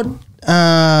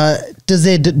does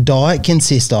their diet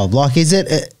consist of? Like, is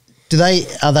it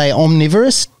are they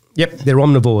omnivorous? Yep, they're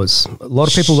omnivores. A lot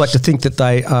of people like to think that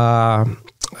they are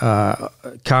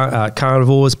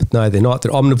carnivores, but no, they're not.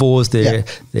 They're omnivores.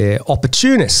 They're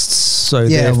opportunists. So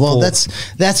yeah, well, that's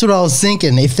what I was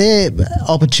thinking. If they're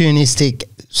opportunistic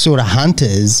sort of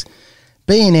hunters,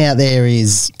 being out there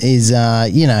is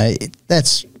you know,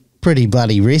 that's pretty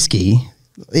bloody risky.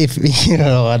 If you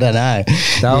know, I don't know.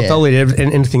 They'll eat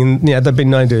anything. And, you know, they've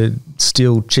been known to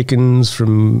steal chickens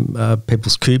from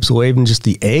people's coops, or even just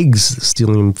the eggs,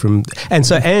 stealing them from. And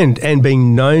so, and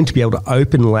being known to be able to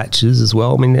open latches as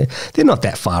well. I mean, they're not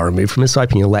that far removed from this.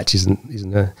 Opening a latch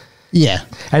isn't a. Yeah,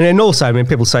 and then also, I mean,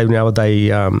 people say now are they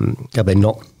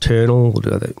nocturnal?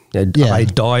 Or are they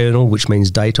diurnal, which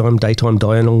means daytime,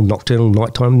 diurnal, nocturnal,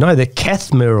 nighttime? No, they're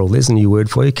cathmeral. There's a new word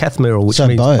for you, cathmeral, which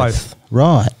means both.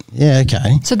 Right. Yeah.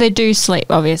 Okay. So they do sleep,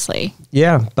 obviously.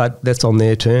 Yeah, but that's on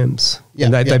their terms. Yeah.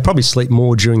 And they probably sleep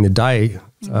more during the day.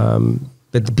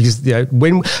 But because, you know,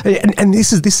 when and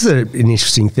this is an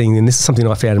interesting thing, and this is something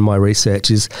I found in my research,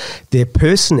 is their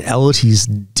personalities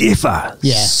differ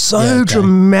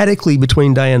dramatically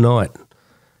between day and night.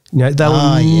 You know,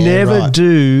 they'll never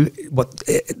do what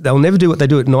they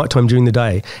do at nighttime during the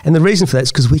day, and the reason for that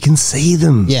is because we can see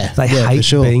them. Yeah, they hate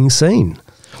being seen.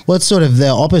 Well, it's sort of the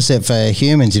opposite for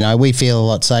humans. You know, we feel a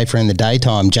lot safer in the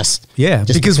daytime.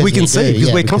 Because we can see,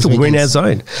 because we're comfortable, we're in our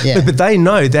zone. Yeah. But they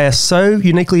know, they are so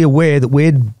uniquely aware that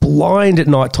we're blind at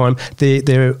night time.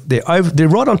 They're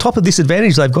right on top of this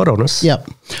advantage they've got on us. Yep.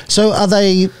 So are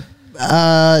they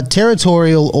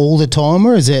territorial all the time,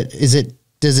 or does it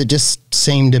just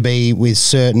seem to be with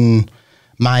certain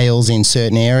males in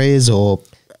certain areas, or?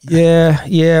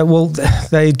 Yeah. Well,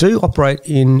 they do operate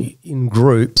in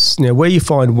groups. Now, where you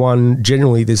find one,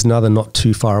 generally there's another not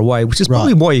too far away, which is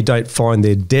probably why you don't find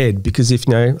they're dead. Because if,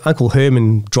 you know, Uncle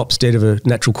Herman drops dead of a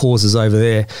natural causes over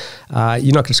there,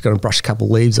 you're not just going to brush a couple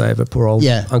of leaves over poor old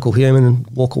Uncle Herman and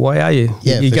walk away, are you?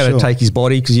 Yeah, you're going to take his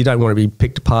body because you don't want to be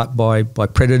picked apart by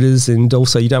predators, and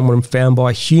also you don't want him found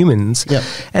by humans. Yep.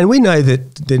 And we know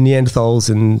that the Neanderthals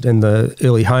and the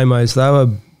early Homos, they were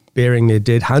burying their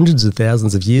dead hundreds of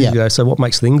thousands of years ago. So what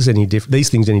makes things any different? These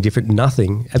things any different?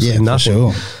 Nothing. Absolutely nothing.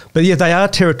 For sure. But yeah, they are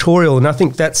territorial, and I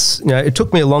think that's, you know, it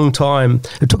took me a long time.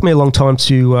 It took me a long time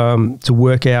to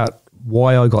work out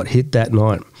why I got hit that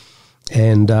night.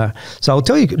 And so I'll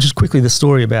tell you just quickly the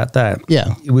story about that.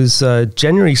 Yeah. It was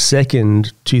January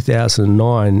 2nd,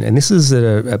 2009, and this is at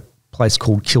a place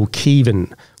called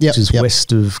Kilkeven, which is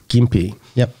west of Gympie.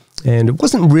 Yep. And it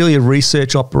wasn't really a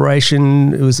research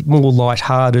operation. It was more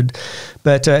lighthearted.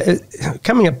 But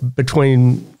coming up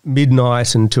between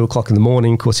midnight and 2 o'clock in the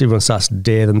morning, of course, everyone starts to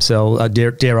dare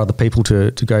other people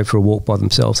to go for a walk by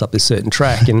themselves up this certain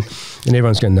track. And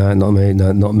everyone's going, no, not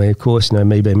me, of course. You know,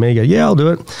 me being me, go, yeah, I'll do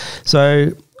it. So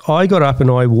I got up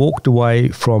and I walked away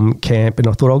from camp, and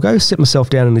I thought I'll go set myself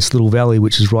down in this little valley,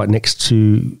 which is right next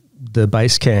to the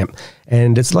base camp.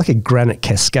 And it's like a granite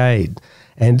cascade.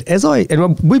 And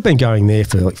we've been going there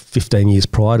for like 15 years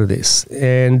prior to this.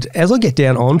 And as I get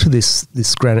down onto this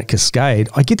granite cascade,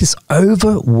 I get this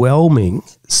overwhelming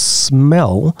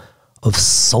smell of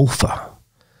sulfur.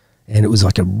 And it was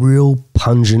like a real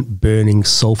pungent burning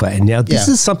sulfur. And now this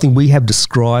is something we have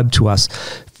described to us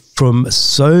from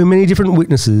so many different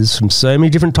witnesses, from so many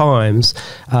different times,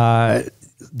 the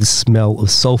smell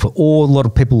of sulfur. Or a lot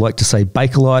of people like to say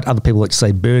bakelite, other people like to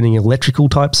say burning electrical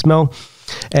type smell.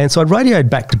 And so I radioed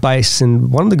back to base,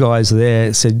 and one of the guys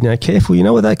there said, you know, careful, you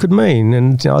know what that could mean?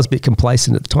 And, you know, I was a bit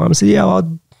complacent at the time. I said, yeah.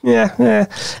 And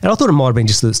I thought it might have been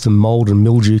just the mould and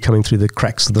mildew coming through the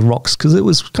cracks of the rocks, because it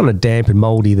was kind of damp and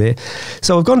mouldy there.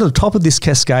 So I've gone to the top of this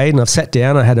cascade, and I've sat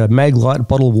down. I had a mag light,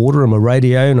 bottle of water, and my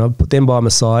radio, and I put them by my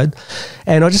side.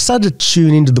 And I just started to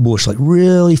tune into the bush, like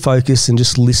really focus and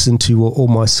just listen to all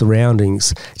my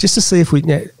surroundings, just to see if we, you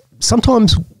know,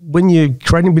 sometimes when you're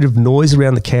creating a bit of noise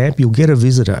around the camp, you'll get a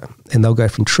visitor, and they'll go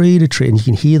from tree to tree, and you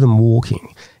can hear them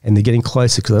walking, and they're getting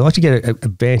closer because they like to get a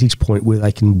vantage point where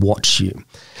they can watch you.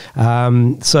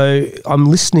 So I'm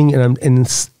listening, and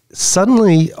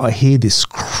suddenly I hear this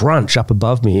crunch up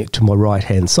above me to my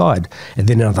right-hand side, and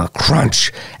then another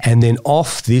crunch, and then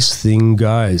off this thing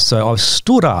goes. So I've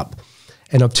stood up,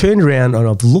 and I've turned around, and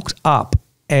I've looked up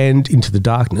and into the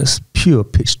darkness, pure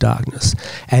pitch darkness.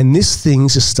 And this thing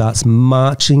just starts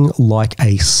marching like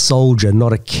a soldier,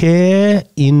 not a care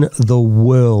in the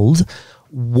world,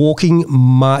 walking,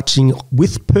 marching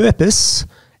with purpose.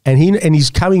 And he's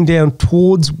coming down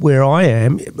towards where I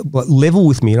am, level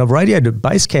with me. And I've radioed to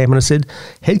base camp, and I said,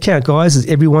 head count, guys, is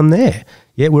everyone there?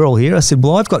 Yeah, we're all here. I said,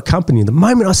 well, I've got company. The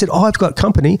moment I said, I've got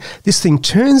company, this thing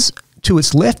turns to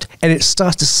its left, and it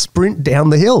starts to sprint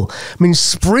down the hill. I mean,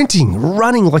 sprinting,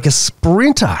 running like a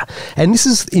sprinter. And this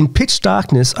is in pitch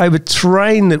darkness over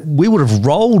terrain that we would have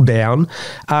rolled down,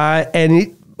 and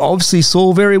it obviously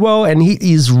saw very well, and he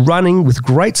is running with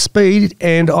great speed,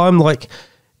 and I'm like,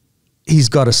 he's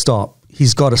got to stop.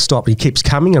 he's got to stop. He keeps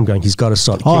coming. I'm going, he's got to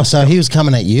stop. He was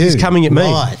coming at you. He's coming at me.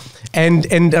 Right. And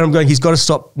I'm going, he's got to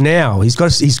stop now. He's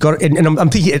got, and I'm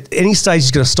thinking at any stage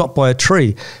he's going to stop by a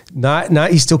tree. No,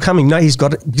 he's still coming. No, he's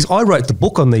got it. Because I wrote the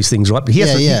book on these things, right? But he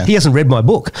hasn't read my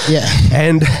book. Yeah.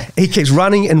 And he keeps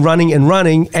running and running and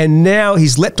running. And now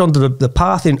he's leapt onto the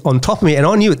path on top of me. And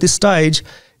I knew at this stage,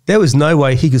 there was no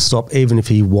way he could stop even if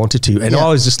he wanted to. And I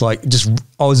was just like,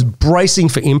 I was bracing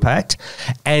for impact.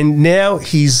 And now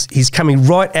he's coming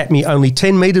right at me only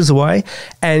 10 metres away,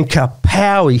 and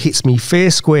kapow, he hits me fair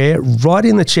square right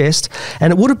in the chest.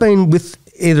 And it would have been with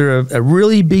either a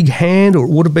really big hand or it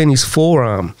would have been his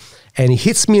forearm. And he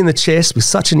hits me in the chest with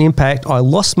such an impact, I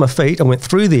lost my feet. I went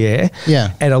through the air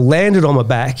and I landed on my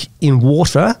back in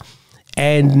water.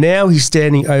 And now he's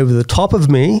standing over the top of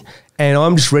me, and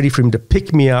I'm just ready for him to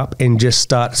pick me up and just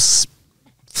start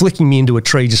flicking me into a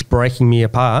tree, just breaking me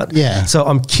apart. Yeah. So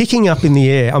I'm kicking up in the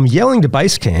air. I'm yelling to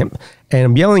base camp, and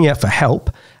I'm yelling out for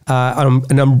help. I'm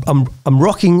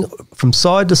rocking from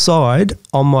side to side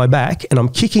on my back, and I'm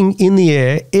kicking in the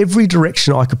air every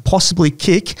direction I could possibly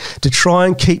kick to try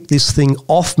and keep this thing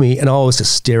off me. And I was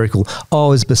hysterical. I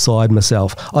was beside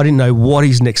myself. I didn't know what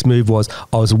his next move was.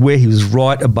 I was aware he was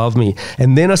right above me.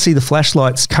 And then I see the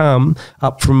flashlights come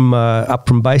up from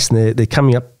base, and they're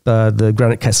coming up the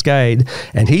Granite Cascade,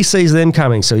 and he sees them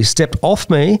coming. So he stepped off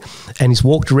me and he's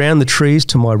walked around the trees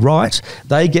to my right.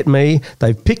 They get me,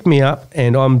 they've picked me up,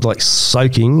 and I'm like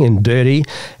soaking and dirty,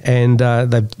 and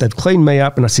they've cleaned me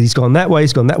up, and I said, he's gone that way,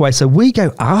 he's gone that way. So we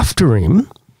go after him,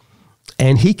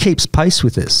 and he keeps pace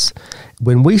with us.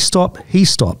 When we stop, he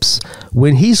stops.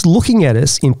 When he's looking at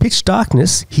us in pitch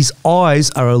darkness, his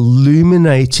eyes are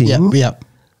illuminating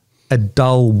a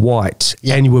dull white,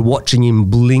 and we're watching him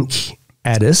blink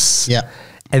at us. Yeah.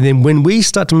 And then when we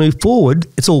start to move forward,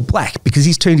 it's all black because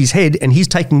he's turned his head and he's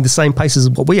taking the same pace as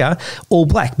what we are, all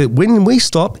black. But when we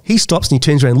stop, he stops and he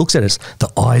turns around and looks at us.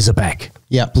 The eyes are back.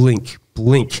 Yeah. Blink,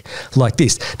 blink, like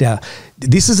this. Now,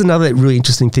 this is another really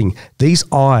interesting thing. These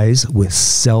eyes were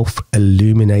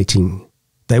self-illuminating.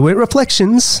 They weren't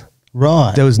reflections.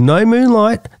 Right. There was no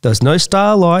moonlight. There was no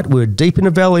starlight. We were deep in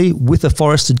a valley with a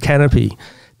forested canopy.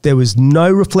 There was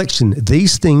no reflection.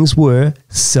 These things were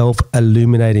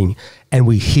self-illuminating, and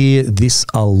we hear this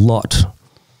a lot.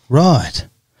 Right.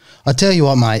 I tell you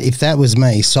what, mate, if that was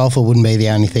me, sulphur wouldn't be the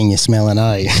only thing you're smelling,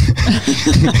 eh?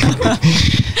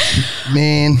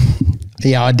 Man,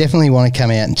 yeah, I definitely want to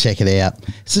come out and check it out.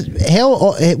 So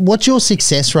what's your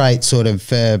success rate sort of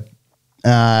for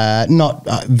not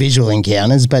visual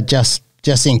encounters, but just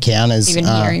encounters?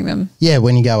 Even hearing them. Yeah,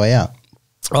 when you go out.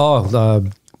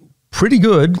 Pretty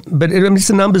good, but it's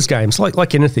a numbers game. It's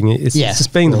like anything. It's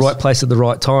just being in the right place at the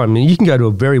right time. And you can go to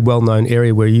a very well-known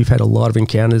area where you've had a lot of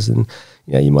encounters, and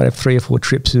you might have 3 or 4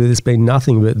 trips where there's been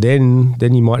nothing, but then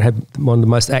you might have one of the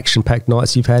most action-packed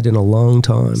nights you've had in a long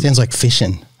time. Sounds like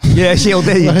fishing. Yeah, well,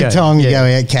 there you go. By the time you go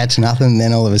out, catch nothing,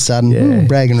 then all of a sudden,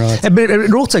 bragging rights. But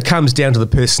it also comes down to the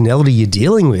personality you're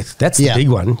dealing with. That's the big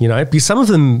one, because some of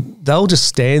them, they'll just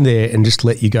stand there and just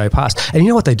let you go past. And you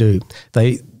know what they do?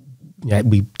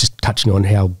 We just touching on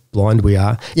how blind we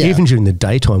are. Yeah. Even during the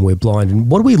daytime, we're blind.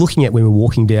 And what are we looking at when we're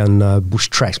walking down bush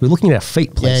tracks? We're looking at our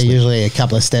feet. Yeah, usually a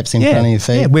couple of steps in front of your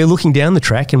feet. Yeah, we're looking down the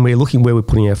track and we're looking where we're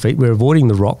putting our feet. We're avoiding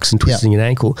the rocks and twisting an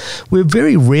ankle. We're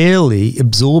very rarely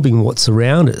absorbing what's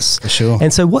around us. For sure.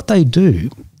 And so what they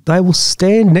do, they will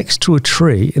stand next to a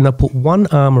tree and they'll put one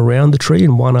arm around the tree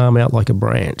and one arm out like a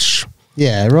branch.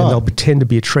 Yeah, right. And they'll pretend to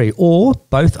be a tree, or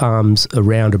both arms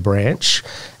around a branch,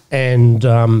 and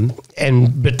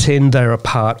pretend they're a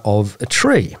part of a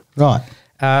tree. Right.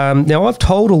 Now, I've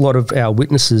told a lot of our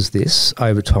witnesses this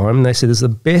over time, and they said it's the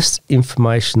best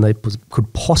information they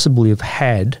could possibly have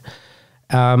had,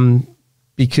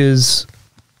 because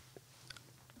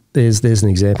there's an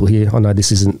example here. I know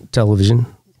this isn't television.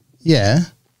 Yeah.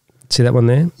 See that one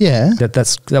there? Yeah.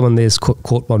 That one there's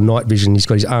caught by night vision. He's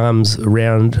got his arms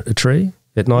around a tree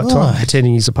at night time,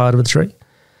 pretending he's a part of a tree.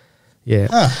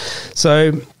 Yeah.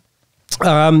 So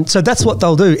that's what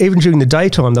they'll do. Even during the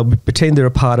daytime, they'll pretend they're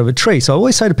a part of a tree. So I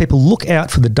always say to people, look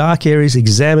out for the dark areas,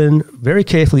 examine very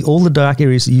carefully all the dark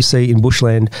areas that you see in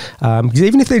bushland. Because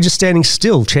even if they're just standing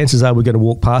still, chances are we're going to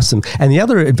walk past them. And the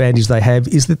other advantage they have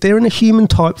is that they're in a human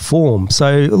type form. So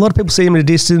a lot of people see them at a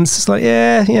distance. It's like,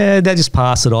 they just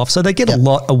pass it off. So they get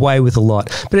away with a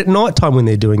lot. But at night time when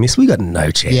they're doing this, we got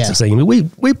no chance of seeing them.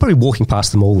 We're probably walking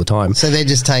past them all the time. So they're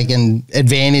just taking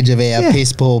advantage of our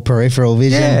piss poor peripheral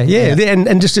vision. Yeah.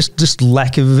 And just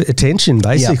lack of attention,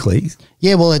 basically.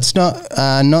 Yeah, well, it's not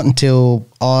until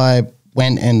I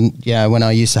went and when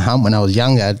I used to hunt when I was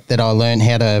younger that I learned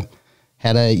how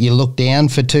to you look down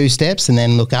for 2 steps and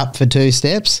then look up for 2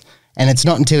 steps, And it's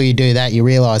not until you do that you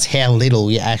realise how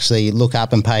little you actually look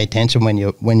up and pay attention when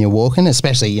you're walking,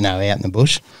 especially, you know, out in the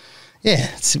bush. Yeah,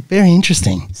 it's very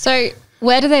interesting. So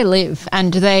where do they live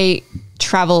and do they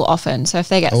travel often? So if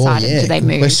they get sighted, do they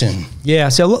move? Question. Yeah,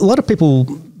 so a lot of people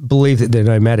believe that they're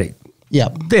nomadic.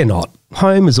 Yep. They're not.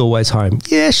 Home is always home.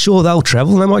 Yeah, sure, they'll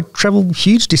travel. They might travel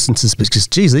huge distances because,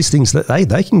 geez, these things,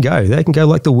 they can go. They can go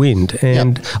like the wind.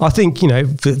 And I think, you know,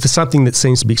 for something that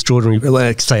seems to be extraordinary,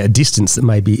 like say a distance that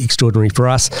may be extraordinary for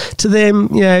us, to them,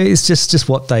 you know, it's just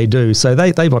what they do. So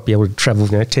they might be able to travel,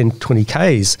 you know, 10, 20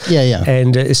 Ks. Yeah, yeah.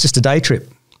 And it's just a day trip.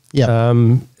 Yeah.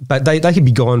 But they could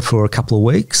be gone for a couple of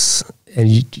weeks.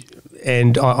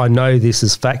 And I know this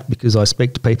is fact because I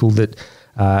speak to people that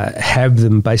have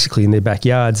them basically in their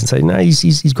backyards and say, no,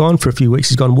 he's gone for a few weeks.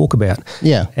 He's gone walkabout.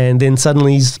 Yeah. And then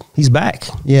suddenly he's back.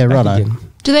 Yeah, back right. again.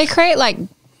 Do they create like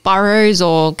burrows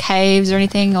or caves or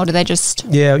anything, or do they just?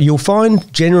 Yeah, you'll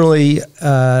find generally,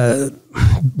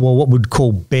 what we'd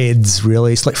call beds.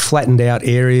 Really, it's like flattened out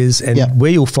areas, and where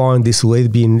you'll find this will either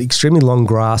be in extremely long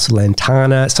grass, or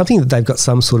lantana, something that they've got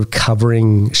some sort of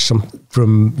covering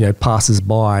from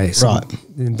passers-by, so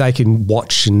they can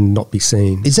watch and not be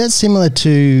seen. Is that similar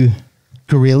to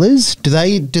gorillas? Do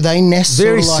they nest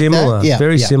very sort of similar? Like that?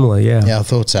 Very similar. Yeah. Yeah, I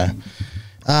thought so.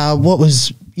 Well,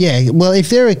 if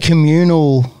they're a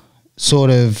communal sort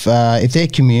of, if they're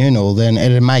communal, then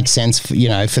it makes sense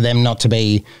for them not to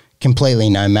be completely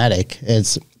nomadic. I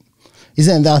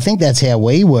think that's how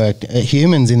we worked,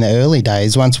 humans in the early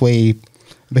days. Once we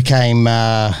became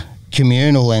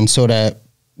communal and sort of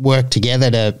worked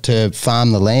together to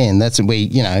farm the land, that's when we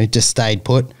just stayed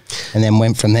put and then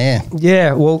went from there.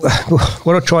 Yeah, well,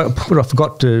 what I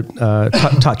forgot to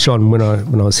touch on when I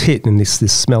was hit and this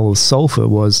smell of sulphur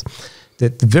was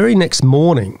that the very next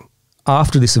morning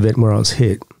after this event where I was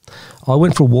hit, I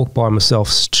went for a walk by myself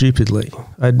stupidly.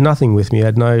 I had nothing with me. I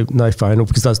had no phone,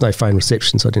 because there was no phone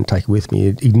reception, so I didn't take it with me,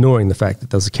 ignoring the fact that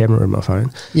there was a camera in my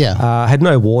phone. Yeah. I had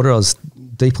no water. I was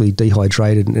deeply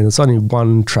dehydrated, and it's only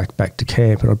one track back to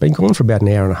camp, and I'd been gone for about an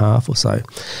hour and a half or so.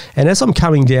 And as I'm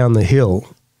coming down the hill,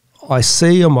 I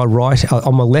see on my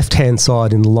left-hand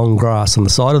side in the long grass on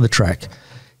the side of the track,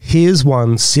 here's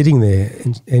one sitting there,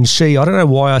 and she, I don't know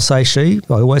why I say she,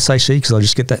 I always say she because I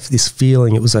just get this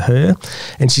feeling it was a her,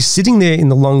 and she's sitting there in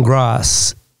the long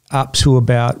grass up to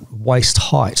about waist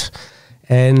height,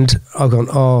 and I've gone,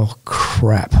 oh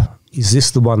crap, is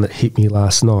this the one that hit me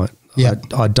last night? Yeah.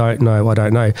 I don't know.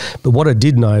 But what I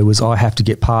did know was I have to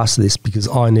get past this because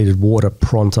I needed water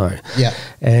pronto. Yeah.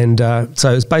 And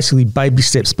so it was basically baby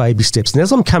steps. And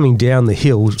as I'm coming down the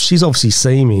hill, she's obviously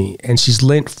seen me and she's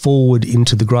leant forward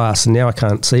into the grass, and now I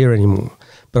can't see her anymore.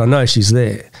 But I know she's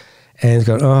there. And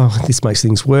going, oh, this makes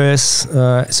things worse.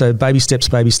 So baby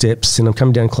steps, and I'm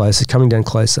coming down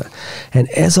closer. And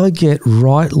as I get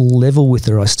right level with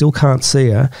her, I still can't see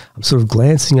her. I'm sort of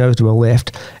glancing over to my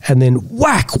left, and then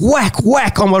whack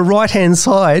on my right-hand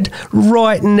side,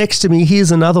 right next to me,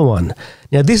 here's another one.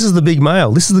 Now, this is the big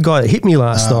male. This is the guy that hit me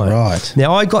last night. Right.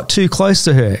 Now, I got too close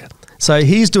to her. So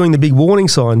he's doing the big warning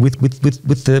sign with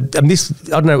the this,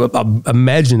 I don't know, I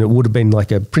imagine it would have been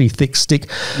like a pretty thick stick.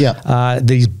 Yeah. That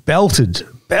he's belted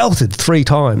 3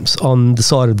 times on the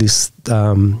side of this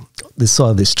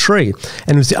tree,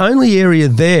 and it was the only area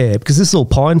there, because this is all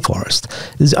pine forest.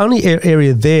 There's the only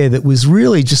area there that was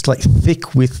really just like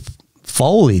thick with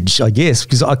foliage, I guess,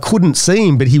 because I couldn't see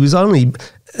him, but he was only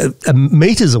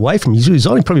meters away from me. He was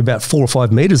only probably about 4 or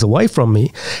 5 meters away from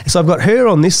me. So I've got her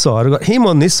on this side, I've got him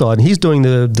on this side, and he's doing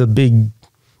the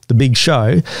big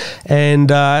show, and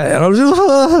I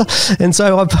was, and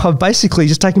so I've basically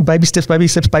just taken baby steps,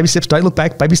 don't look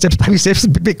back, baby steps, a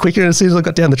bit quicker, and as soon as I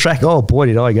got down the track, oh boy,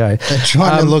 did I go. They're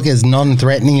trying to look as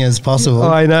non-threatening as possible.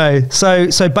 I know.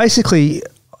 So basically,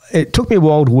 it took me a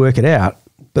while to work it out,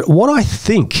 but what I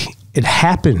think it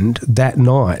happened that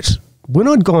night, when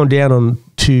I'd gone down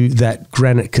onto that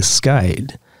granite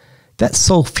cascade, that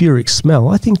sulphuric smell,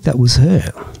 I think that was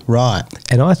her. Right.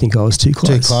 And I think I was too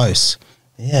close. Too close.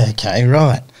 Yeah, okay,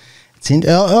 right.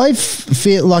 I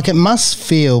feel like it must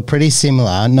feel pretty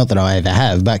similar, not that I ever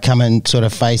have, but coming sort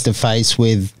of face to face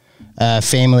with a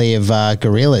family of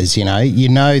gorillas, you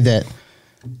know that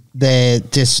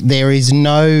there is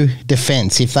no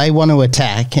defense. If they want to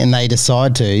attack and they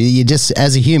decide to, you just,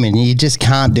 as a human, you just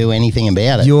can't do anything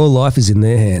about it. Your life is in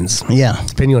their hands. Yeah.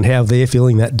 Depending on how they're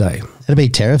feeling that day. That'd be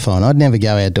terrifying. I'd never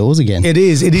go outdoors again. It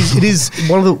is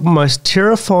one of the most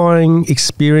terrifying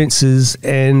experiences,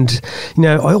 and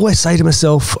I always say to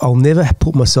myself, I'll never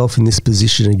put myself in this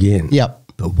position again.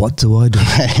 Yep. But what do I do?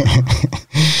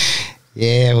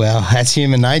 Yeah, well, that's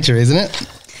human nature, isn't it?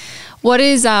 What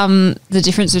is the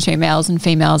difference between males and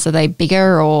females? Are they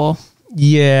bigger or?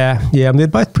 Yeah. I mean, they're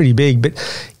both pretty big, but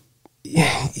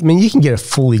I mean, you can get a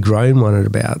fully grown one at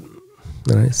about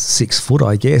 6 foot,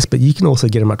 I guess, but you can also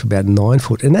get them up to about 9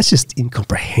 foot, and that's just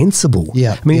incomprehensible.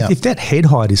 Yeah. I mean, if that head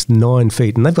height is 9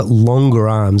 feet and they've got longer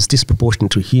arms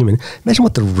disproportionate to a human, imagine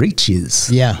what the reach is.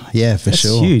 Yeah, for that's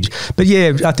sure. Huge. But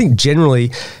yeah, I think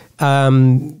generally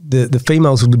the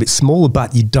females are a little bit smaller,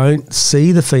 but you don't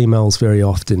see the females very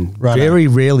often. Right. Very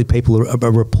rarely people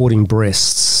are reporting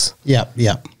breasts. Yep.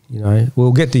 You know,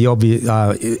 we'll get the obvious,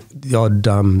 the odd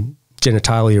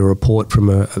genitalia report from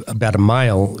about a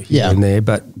male here and there,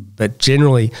 but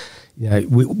generally, you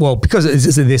know,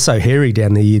 because they're so hairy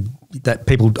down there, that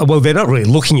people, they're not really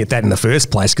looking at that in the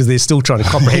first place because they're still trying to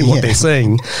comprehend what they're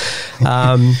seeing.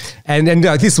 And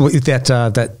this with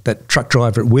that truck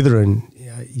driver at Witherin.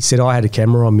 He said, I had a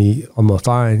camera on my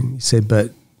phone.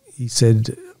 He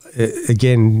said,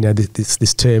 again, you know,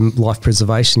 this term life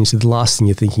preservation. He said the last thing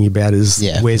you're thinking about is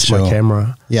where's my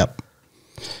camera. Yep.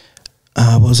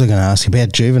 What was I going to ask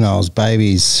about juveniles,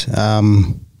 babies?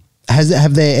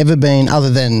 Have there ever been, other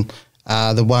than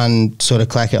the one sort of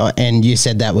clacker, and you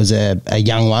said that was a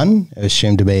young one,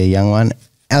 assumed to be a young one?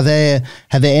 Have there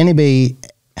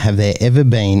ever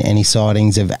been any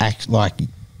sightings of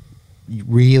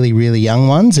really, really young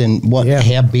ones, and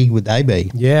how big would they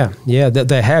be? Yeah,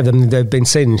 they have. I mean, they've been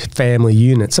seen in family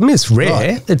units. I mean, it's rare.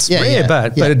 Right. It's rare,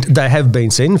 but they have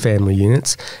been seen in family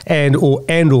units, and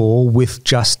or with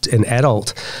just an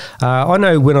adult. I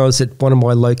know when I was at one of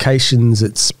my locations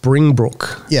at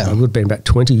Springbrook, it would have been about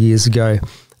 20 years ago.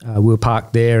 We were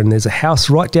parked there, and there's a house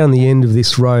right down the end of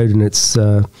this road, and it's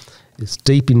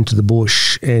deep into the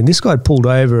bush. And this guy pulled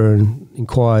over and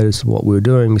inquired as to what we were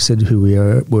doing. We said who we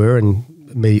were, and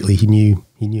immediately he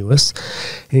knew us.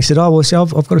 And he said, I've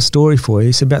got a story for you.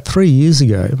 He said, about 3 years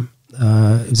ago,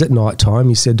 it was at night time.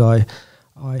 He said, I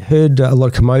heard a lot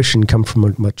of commotion come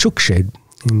from my chook shed.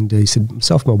 And he said,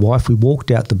 myself and my wife, we walked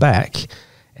out the back,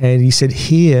 and he said,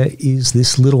 here is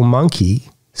this little monkey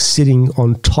sitting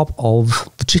on top of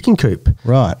the chicken coop.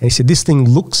 Right. And he said, this thing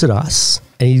looks at us,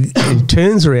 and he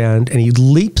turns around and he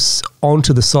leaps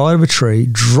onto the side of a tree,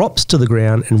 drops to the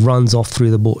ground, and runs off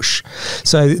through the bush.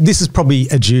 So this is probably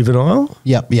a juvenile.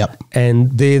 Yep.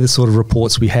 And they're the sort of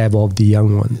reports we have of the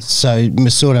young ones. So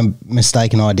sort of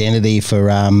mistaken identity for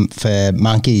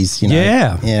monkeys, you know.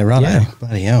 Yeah, right. Yeah.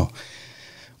 Bloody hell.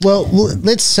 Well,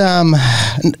 let's were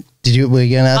you going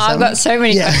to ask something? I've got so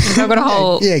many questions. I've got a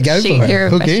whole sheet here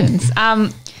of questions.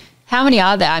 How many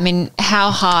are there? I mean,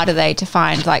 how hard are they to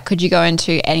find? Like, could you go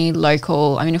into any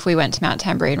local, I mean, if we went to Mount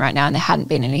Tamborine right now and there hadn't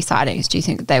been any sightings, do you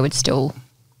think that they would still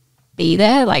be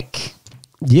there? Like,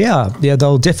 Yeah,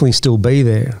 they'll definitely still be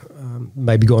there.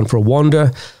 Maybe gone for a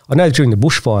wander. I know during the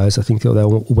bushfires, I think they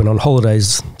went on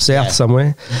holidays south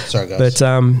somewhere. Sorry, guys.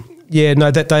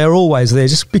 But that they are always there.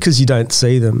 Just because you don't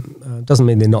see them doesn't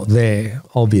mean they're not there,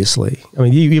 obviously. I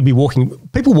mean, you'll be walking,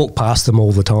 people walk past them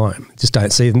all the time, just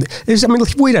don't see them.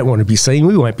 Look, if we don't want to be seen,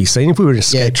 we won't be seen. If we were an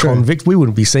escaped convict, we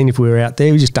wouldn't be seen if we were out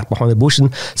there. We just duck behind the bush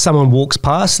and someone walks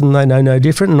past and they know no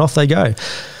different and off they go.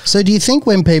 So do you think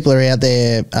when people are out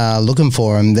there looking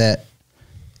for them that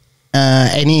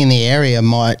any in the area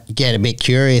might get a bit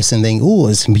curious and think, oh,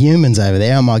 there's some humans over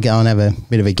there, I might go and have a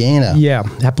bit of a gander? Yeah,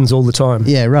 happens all the time.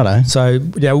 Yeah, righto. So,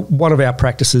 one of our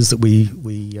practices that we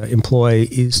employ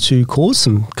is to cause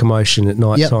some commotion at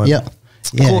night time. Yep.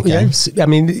 Yeah, okay. I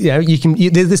mean, you can.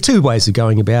 There's two ways of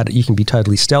going about it. You can be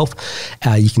totally stealth.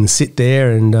 You can sit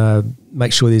there and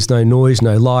make sure there's no noise,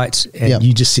 no light, and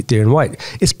you just sit there and wait.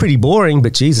 It's pretty boring,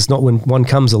 but Jesus, not when one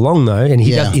comes along though, and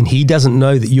he doesn't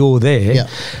know that you're there.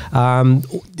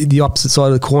 The opposite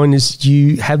side of the coin is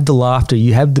you have the laughter,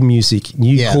 you have the music,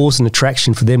 you cause an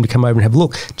attraction for them to come over and have a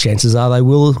look. Chances are they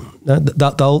will.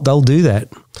 They'll do that.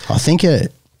 I think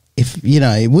if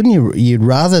wouldn't you'd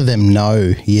rather them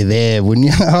know you're there, wouldn't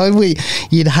you?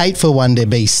 You'd hate for one to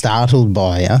be startled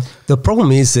by you. The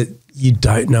problem is that you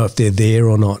don't know if they're there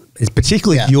or not. It's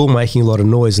particularly if you're making a lot of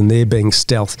noise and they're being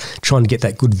stealth, trying to get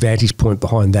that good vantage point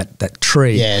behind that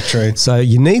tree. Yeah, true. So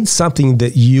you need something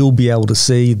that you'll be able to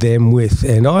see them with.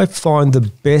 And I find the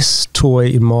best toy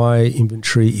in my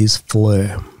inventory is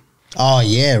FLIR. Oh,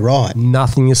 yeah, right.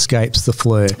 Nothing escapes the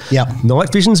FLIR. Yep.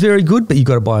 Night vision's very good, but you've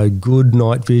got to buy a good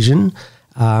night vision.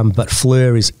 But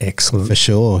FLIR is excellent. For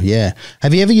sure, yeah.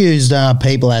 Have you ever used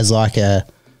people as like a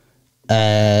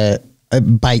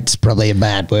bait's probably a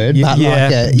bad word, but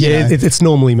it's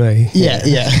normally me.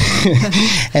 Yeah.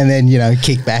 And then,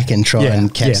 kick back and try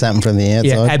and catch something from the outside.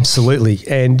 Yeah, absolutely.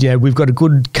 And, we've got a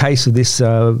good case of this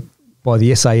by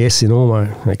the SAS in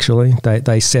Ormo, actually.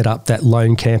 They set up that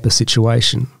lone camper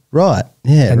situation. Right.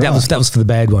 Yeah. And that was for the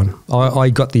bad one. I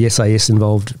got the SAS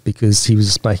involved because he was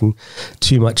just making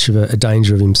too much of a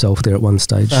danger of himself there at one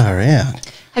stage. Far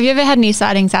out. Have you ever had any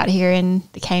sightings out here in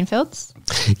the cane fields?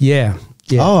 Yeah.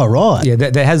 Oh, right. Yeah,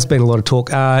 there has been a lot of talk.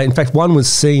 In fact, one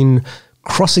was seen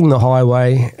crossing the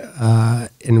highway and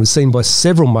it was seen by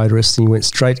several motorists, and he went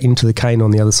straight into the cane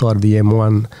on the other side of the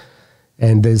M1.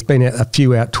 And there's been a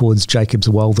few out towards Jacobs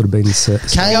Well that have been...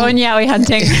 Going Yowie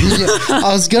hunting.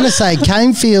 I was going to say,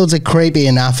 cane fields are creepy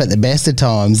enough at the best of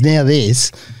times. Now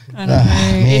this... I don't know.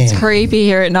 It's creepy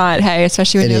here at night, hey,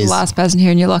 especially when you're the last person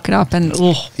here and you lock it up and...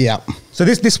 Yeah. So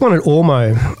this one at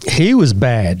Ormo, he was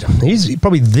bad. He's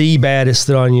probably the baddest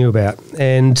that I knew about.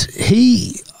 And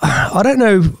I don't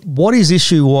know what his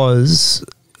issue was.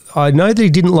 I know that he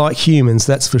didn't like humans,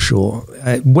 that's for sure.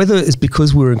 Whether it's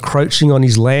because we were encroaching on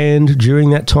his land during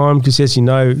that time, because as you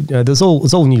know, there's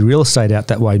all new real estate out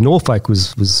that way. Norfolk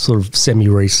was sort of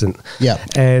semi-recent. Yeah.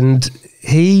 And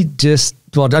he just...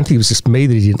 Well, I don't think it was just me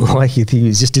that he didn't like it.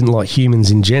 He just didn't like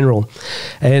humans in general.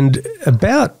 And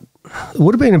it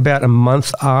would have been about a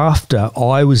month after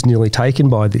I was nearly taken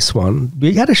by this one.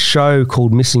 We had a show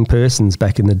called Missing Persons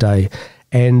back in the day,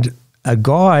 and a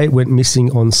guy went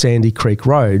missing on Sandy Creek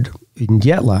Road in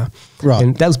Yatala. Right.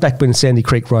 And that was back when Sandy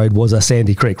Creek Road was a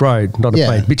Sandy Creek Road, not a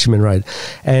plain bitumen road.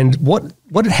 And what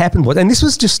had happened was, and this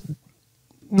was just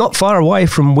not far away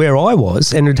from where I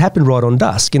was, and it happened right on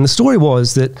dusk. And the story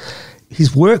was that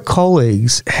his work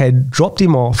colleagues had dropped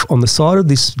him off on the side of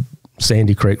this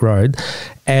Sandy Creek Road,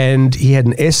 and he had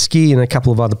an esky and a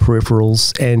couple of other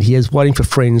peripherals, and he was waiting for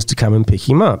friends to come and pick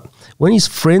him up. When his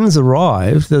friends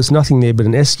arrived, there was nothing there but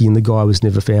an esky, and the guy was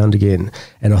never found again.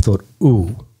 And I thought,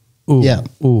 ooh,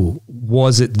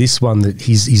 was it this one that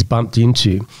he's bumped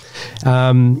into?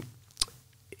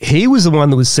 He was the one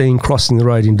that was seen crossing the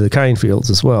road into the cane fields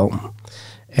as well.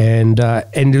 And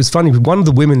it was funny. One of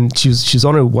the women, she was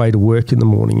on her way to work in the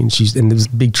morning, and there was a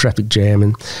big traffic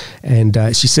jam, and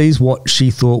she sees what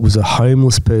she thought was a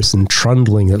homeless person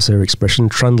trundling. That was her expression,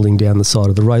 trundling down the side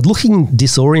of the road, looking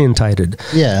disorientated.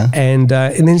 Yeah. And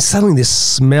then suddenly this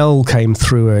smell came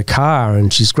through her car,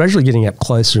 and she's gradually getting up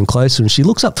closer and closer. And she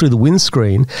looks up through the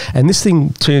windscreen, and this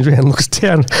thing turns around and looks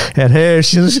down at her.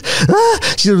 She said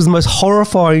it was the most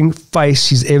horrifying face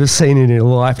she's ever seen in her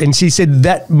life. And she said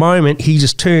that moment he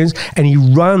just turns and he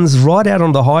runs right out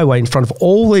on the highway in front of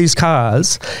all these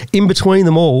cars, in between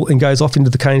them all, and goes off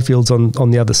into the cane fields on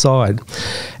the other side.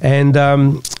 And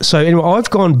so anyway,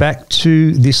 I've gone back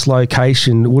to this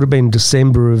location. It would have been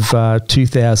December of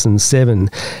 2007,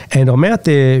 and I'm out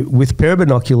there with a pair of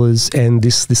binoculars and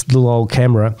this little old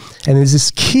camera, and there's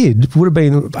this kid, would have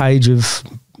been the age of,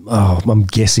 I'm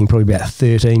guessing probably about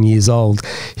 13 years old.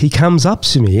 He comes up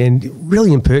to me and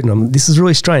really impertinent. This is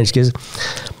really strange. He goes,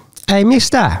 "Hey,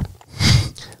 mister,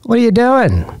 what are you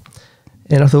doing?"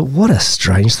 And I thought, what a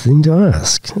strange thing to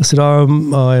ask. I said,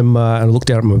 and I looked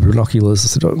out at my binoculars. I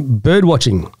said, "I'm bird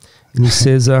watching." And he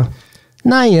says,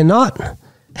 "No, you're not."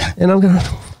 And I'm going,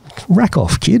 "Rack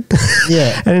off, kid."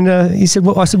 Yeah. And he said,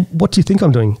 I said, "What do you think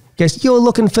I'm doing?" He goes, "You're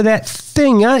looking for that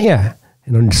thing, aren't you?"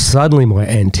 And then suddenly my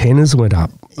antennas went up.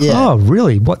 Yeah. "Oh,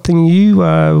 really? What thing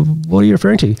what are you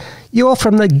referring to?" "You're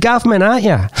from the government, aren't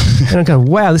you?" And I'm going,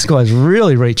 wow, this guy's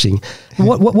really reaching.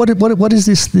 What is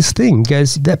this thing? He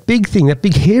goes, "That big thing, that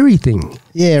big hairy thing."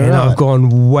 Yeah, and right. I've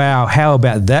gone, wow, how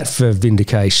about that for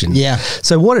vindication? Yeah.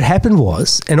 So what had happened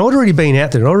was, and I'd already been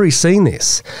out there and I'd already seen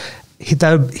this,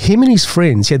 him and his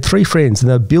friends, he had 3 friends, and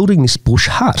they were building this bush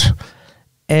hut.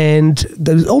 And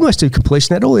they were almost to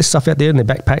completion. They had all this stuff out there in their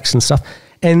backpacks and stuff.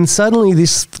 And suddenly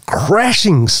this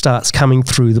crashing starts coming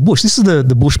through the bush. This is the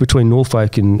bush between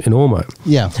Norfolk and Ormo.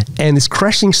 Yeah. And this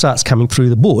crashing starts coming through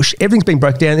the bush. Everything's been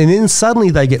broken down. And then suddenly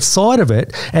they get sight of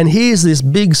it. And here's this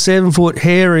big 7-foot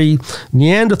hairy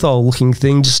Neanderthal-looking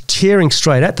thing just tearing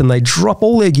straight at them. They drop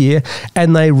all their gear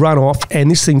and they run off.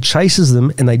 And this thing chases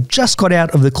them. And they just got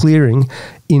out of the clearing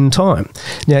in time.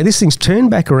 Now, this thing's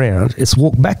turned back around. It's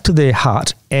walked back to their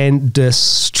hut and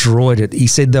destroyed it. He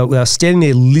said they were standing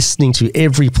there listening to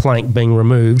every plank being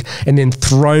removed and then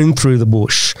thrown through the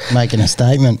bush. Making a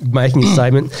statement.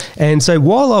 And so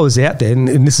while I was out there,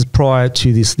 and this is prior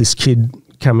to this kid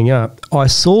coming up, I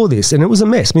saw this and it was a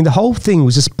mess. I mean, the whole thing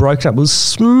was just broken up. It was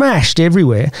smashed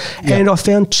everywhere. Yep. And I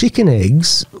found chicken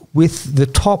eggs with the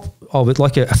top of it,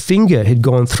 like a finger had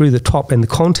gone through the top and the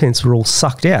contents were all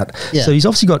sucked out. Yeah. So he's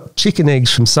obviously got chicken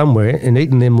eggs from somewhere and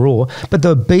eaten them raw, but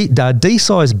they're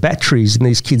D-sized batteries in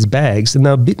these kids' bags and they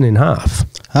were bitten in half.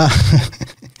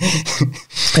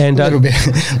 And a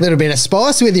little bit of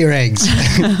spice with your eggs.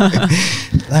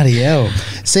 Bloody hell.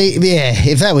 See, yeah,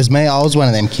 if that was me, I was one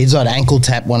of them kids, I'd ankle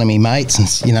tap one of me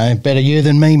mates and, better you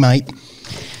than me, mate.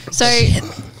 So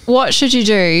what should you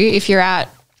do if you're out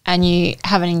and you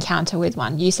have an encounter with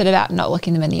one? You said about not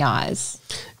looking them in the eyes.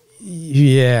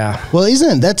 Yeah. Well,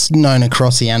 that's known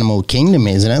across the animal kingdom,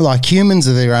 isn't it? Like humans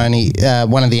are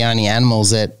one of the only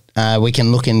animals that we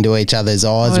can look into each other's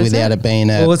eyes without it being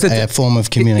a form of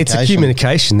communication. It's a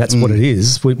communication. That's what it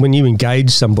is. When you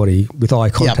engage somebody with eye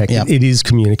contact, it is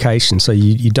communication. So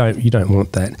you don't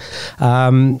want that.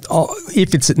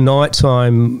 If it's at night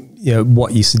time,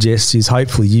 what you suggest is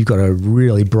hopefully you've got a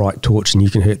really bright torch and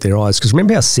you can hurt their eyes. Because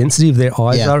remember how sensitive their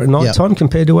eyes are at night time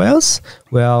compared to ours?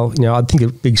 Well, I think a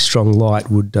big strong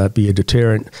light would be a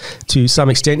deterrent to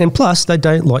some extent. And plus, they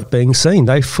don't like being seen.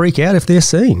 They freak out if they're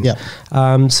seen.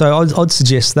 So I'd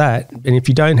suggest that. And if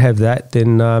you don't have that,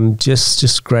 then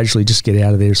just gradually just get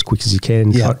out of there as quick as you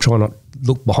can. Try not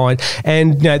look behind,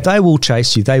 and they will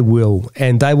chase you. They will,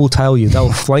 and they will tail you.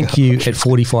 They'll flank you at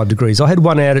 45 degrees. I had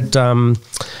one out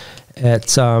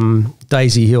at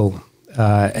Daisy Hill,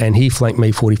 and he flanked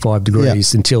me 45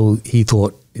 degrees until he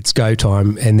thought it's go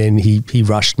time, and then he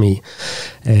rushed me,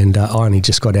 and I only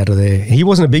just got out of there. He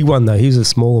wasn't a big one though; he was a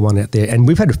smaller one out there, and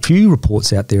we've had a few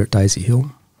reports out there at Daisy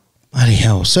Hill. Bloody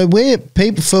hell! So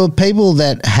for people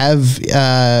that have,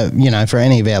 for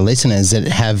any of our listeners that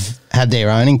have had their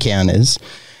own encounters,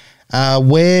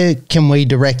 where can we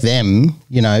direct them?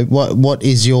 What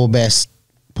is your best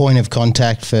point of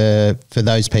contact for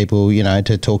those people,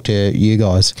 to talk to you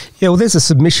guys? Yeah, well, there's a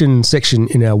submission section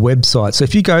in our website. So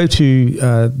if you go to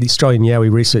the Australian Yowie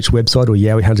Research website or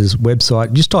Yowiehunters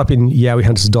website, just type in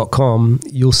yowiehunters.com.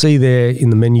 You'll see there in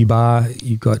the menu bar,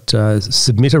 you've got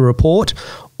submit a report,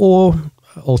 or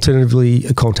alternatively,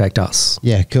 contact us.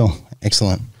 Yeah, cool.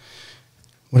 Excellent.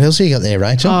 What else have you got there,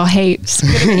 Rachel? Oh, heaps.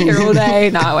 Going to be here all day.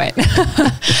 No, I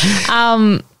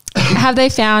won't. Have they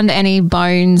found any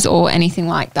bones or anything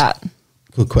like that?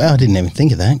 Good question. I didn't even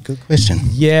think of that. Good question.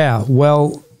 Yeah,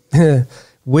 well,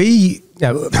 we're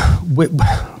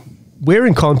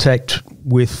in contact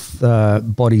with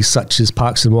bodies such as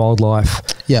Parks and Wildlife,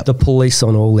 the police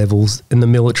on all levels, and the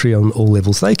military on all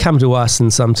levels. They come to us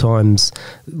and sometimes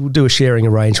we'll do a sharing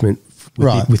arrangement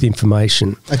with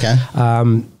information. Okay.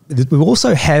 We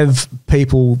also have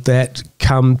people that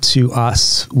come to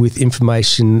us with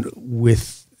information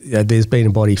with there's been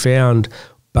a body found,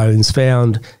 bones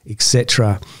found,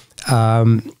 etc.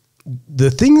 The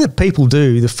thing that people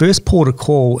do, the first port of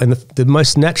call and the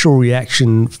most natural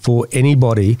reaction for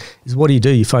anybody is, what do?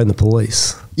 You phone the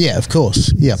police. Yeah, of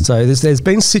course. Yeah. So there's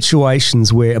been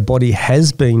situations where a body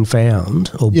has been found,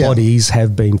 or bodies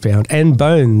have been found, and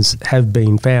bones have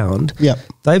been found. Yeah.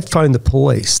 They've phoned the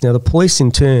police. Now the police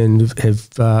in turn have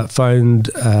phoned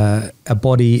a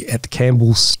body at the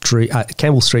Campbell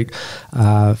Street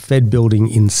Fed building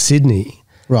in Sydney.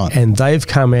 Right. And they've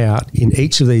come out in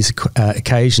each of these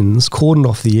occasions, cordoned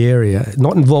off the area,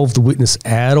 not involved the witness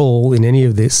at all in any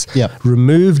of this,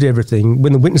 removed everything.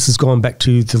 When the witness has gone back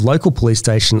to the local police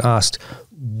station, asked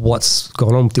what's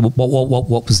gone on,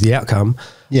 what was the outcome,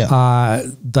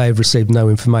 they've received no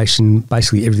information.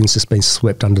 Basically, everything's just been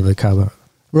swept under the cover.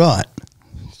 Right.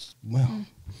 Well,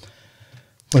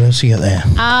 what else you got there?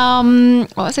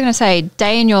 What was I going to say?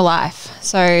 Day in your life.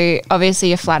 So obviously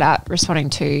you're flat out responding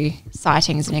to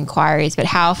sightings and inquiries, but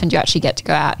how often do you actually get to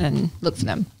go out and look for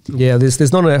them? Yeah,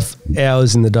 there's not enough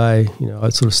hours in the day. I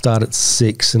sort of start at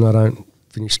 6 and I don't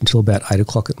finish until about 8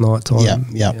 o'clock at night time.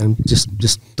 Yeah. And just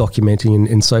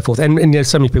documenting and so forth. And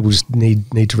so many people just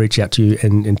need to reach out to you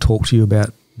and talk to you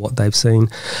about what they've seen.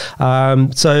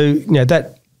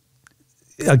 That,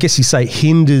 I guess you say,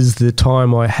 hinders the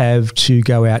time I have to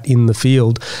go out in the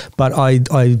field. But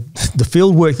the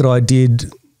field work that I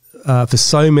did for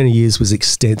so many years was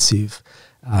extensive.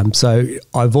 So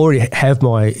I've already have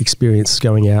my experience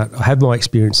going out. I have my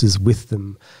experiences with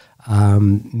them.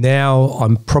 Now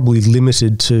I'm probably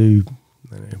limited to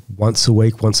once a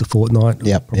week, once a fortnight.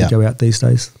 Probably go out these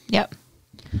days. Yep.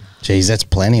 Geez, that's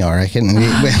plenty, I reckon.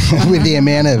 With the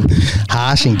amount of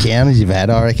harsh encounters you've had,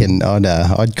 I reckon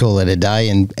I'd call it a day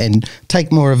and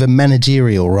take more of a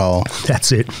managerial role.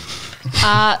 That's it.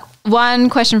 One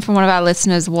question from one of our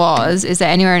listeners was, is there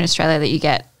anywhere in Australia that you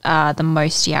get the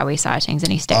most Yowie sightings,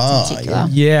 any states in particular?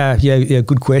 Yeah,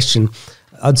 good question.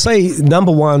 I'd say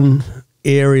number one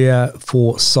area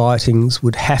for sightings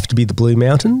would have to be the Blue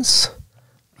Mountains.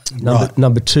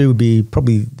 Number two would be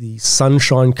probably the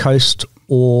Sunshine Coast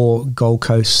or Gold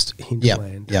Coast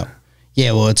hinterland.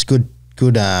 Yeah, well, it's good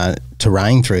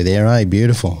terrain through there, eh?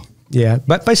 Beautiful. Yeah,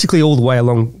 but basically all the way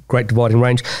along Great Dividing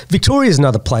Range. Victoria is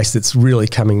another place that's really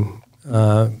coming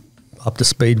up to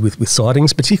speed with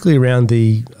sightings, particularly around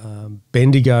the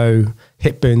Bendigo,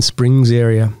 Hepburn Springs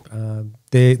area.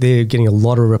 they're getting a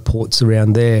lot of reports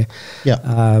around there. Yeah.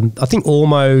 I think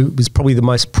Ormo was probably the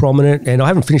most prominent, and I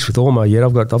haven't finished with Ormo yet.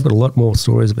 I've got a lot more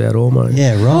stories about Ormo.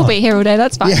 Yeah, right. We'll be here all day.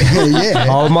 That's fine. Yeah.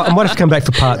 I might have to come back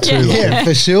for part 2. Yeah,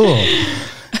 for sure.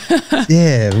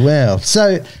 Yeah, well,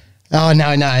 so... Oh, no,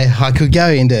 I could go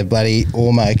into bloody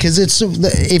Ormo because it's,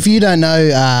 if you don't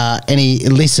know any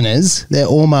listeners, the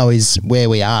Ormo is where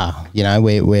we are, you know,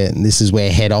 this is where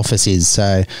head office is.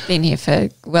 So been here for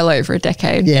well over a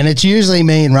decade. Yeah, and it's usually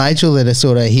me and Rachel that are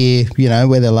sort of here, you know,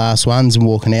 we're the last ones and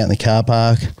walking out in the car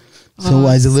park. It's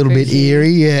always a little bit eerie,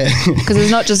 yeah. Because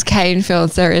it's not just cane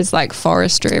fields, there is like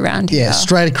forestry around here. Yeah,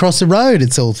 straight across the road,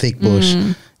 it's all thick bush.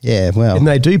 Yeah, well. And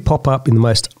they do pop up in the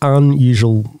most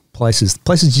unusual places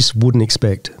you just wouldn't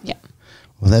expect. Yeah.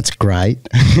 Well, that's great.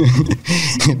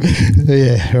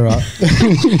 Yeah, all right.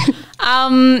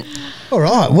 All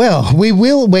right. Well,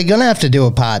 we're going to have to do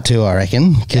a part 2, I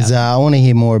reckon, because I want to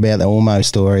hear more about the Ormo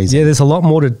stories. Yeah, there's a lot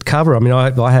more to cover. I mean,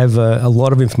 I have a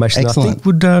lot of information that I think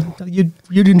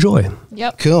you'd enjoy.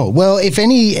 Yep. Cool. Well, if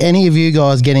any of you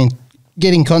guys get in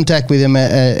contact with them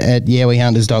at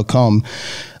Yowiehunters.com,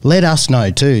 let us know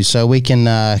too, so we can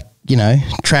you know,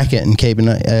 track it and keep an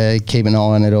eye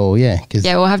on it all. Yeah, because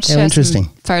we'll have to share some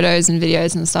photos and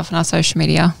videos and stuff on our social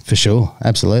media. For sure,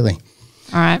 absolutely.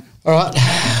 All right.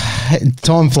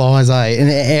 Time flies, eh?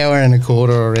 An hour and a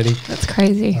quarter already. That's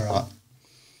crazy. All right.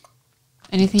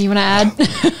 Anything you want to add?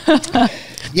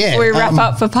 Yeah. Before we wrap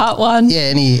up for part 1. Yeah.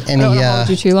 Any I don't want to hold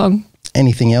you too long.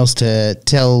 Anything else to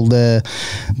tell the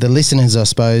listeners, I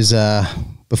suppose,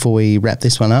 before we wrap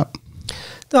this one up?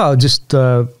 No, I'd just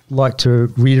like to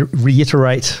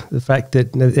reiterate the fact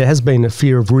that there has been a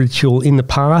fear of ridicule in the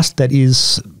past that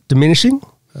is diminishing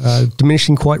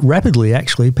quite rapidly,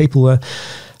 actually. People are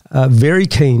very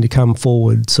keen to come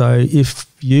forward. So if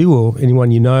you or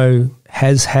anyone you know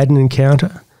has had an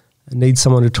encounter and needs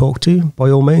someone to talk to, by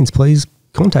all means, please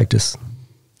contact us.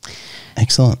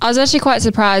 Excellent. I was actually quite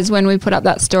surprised when we put up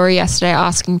that story yesterday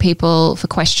asking people for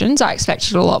questions. I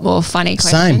expected a lot more funny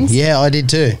questions. Same. Yeah, I did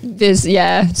too.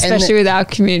 Especially with our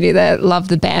community that love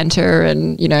the banter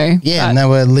and, you know. Yeah, and they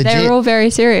were legit. They were all very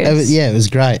serious. It was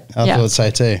great. I thought so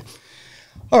too.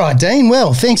 All right, Dean.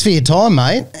 Well, thanks for your time,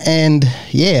 mate. And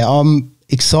yeah, I'm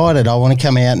excited. I want to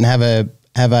come out and have a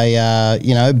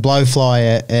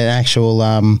blowfly, an actual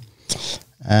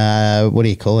what do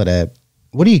you call it?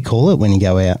 What do you call it when you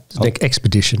go out? Like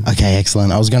expedition. Okay,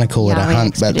 excellent. I was going to call it a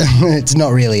hunt, but it's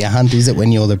not really a hunt, is it,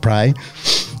 when you're the prey?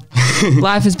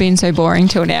 Life has been so boring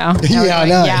till now. I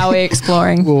know. Yowie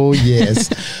exploring. Oh, yes.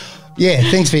 Yeah,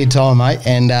 thanks for your time, mate.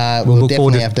 And we'll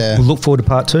definitely have to... We'll look forward to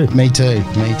part 2. Me too.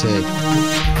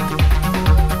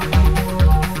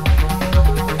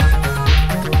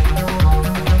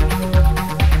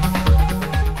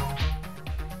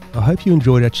 I hope you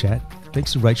enjoyed our chat.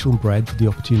 Thanks to Rachel and Brad for the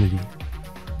opportunity.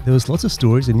 There was lots of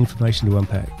stories and information to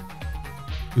unpack.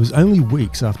 It was only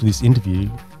weeks after this interview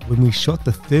when we shot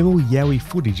the thermal Yowie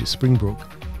footage at Springbrook,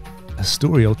 a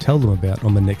story I'll tell them about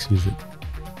on my next visit.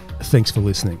 Thanks for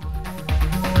listening.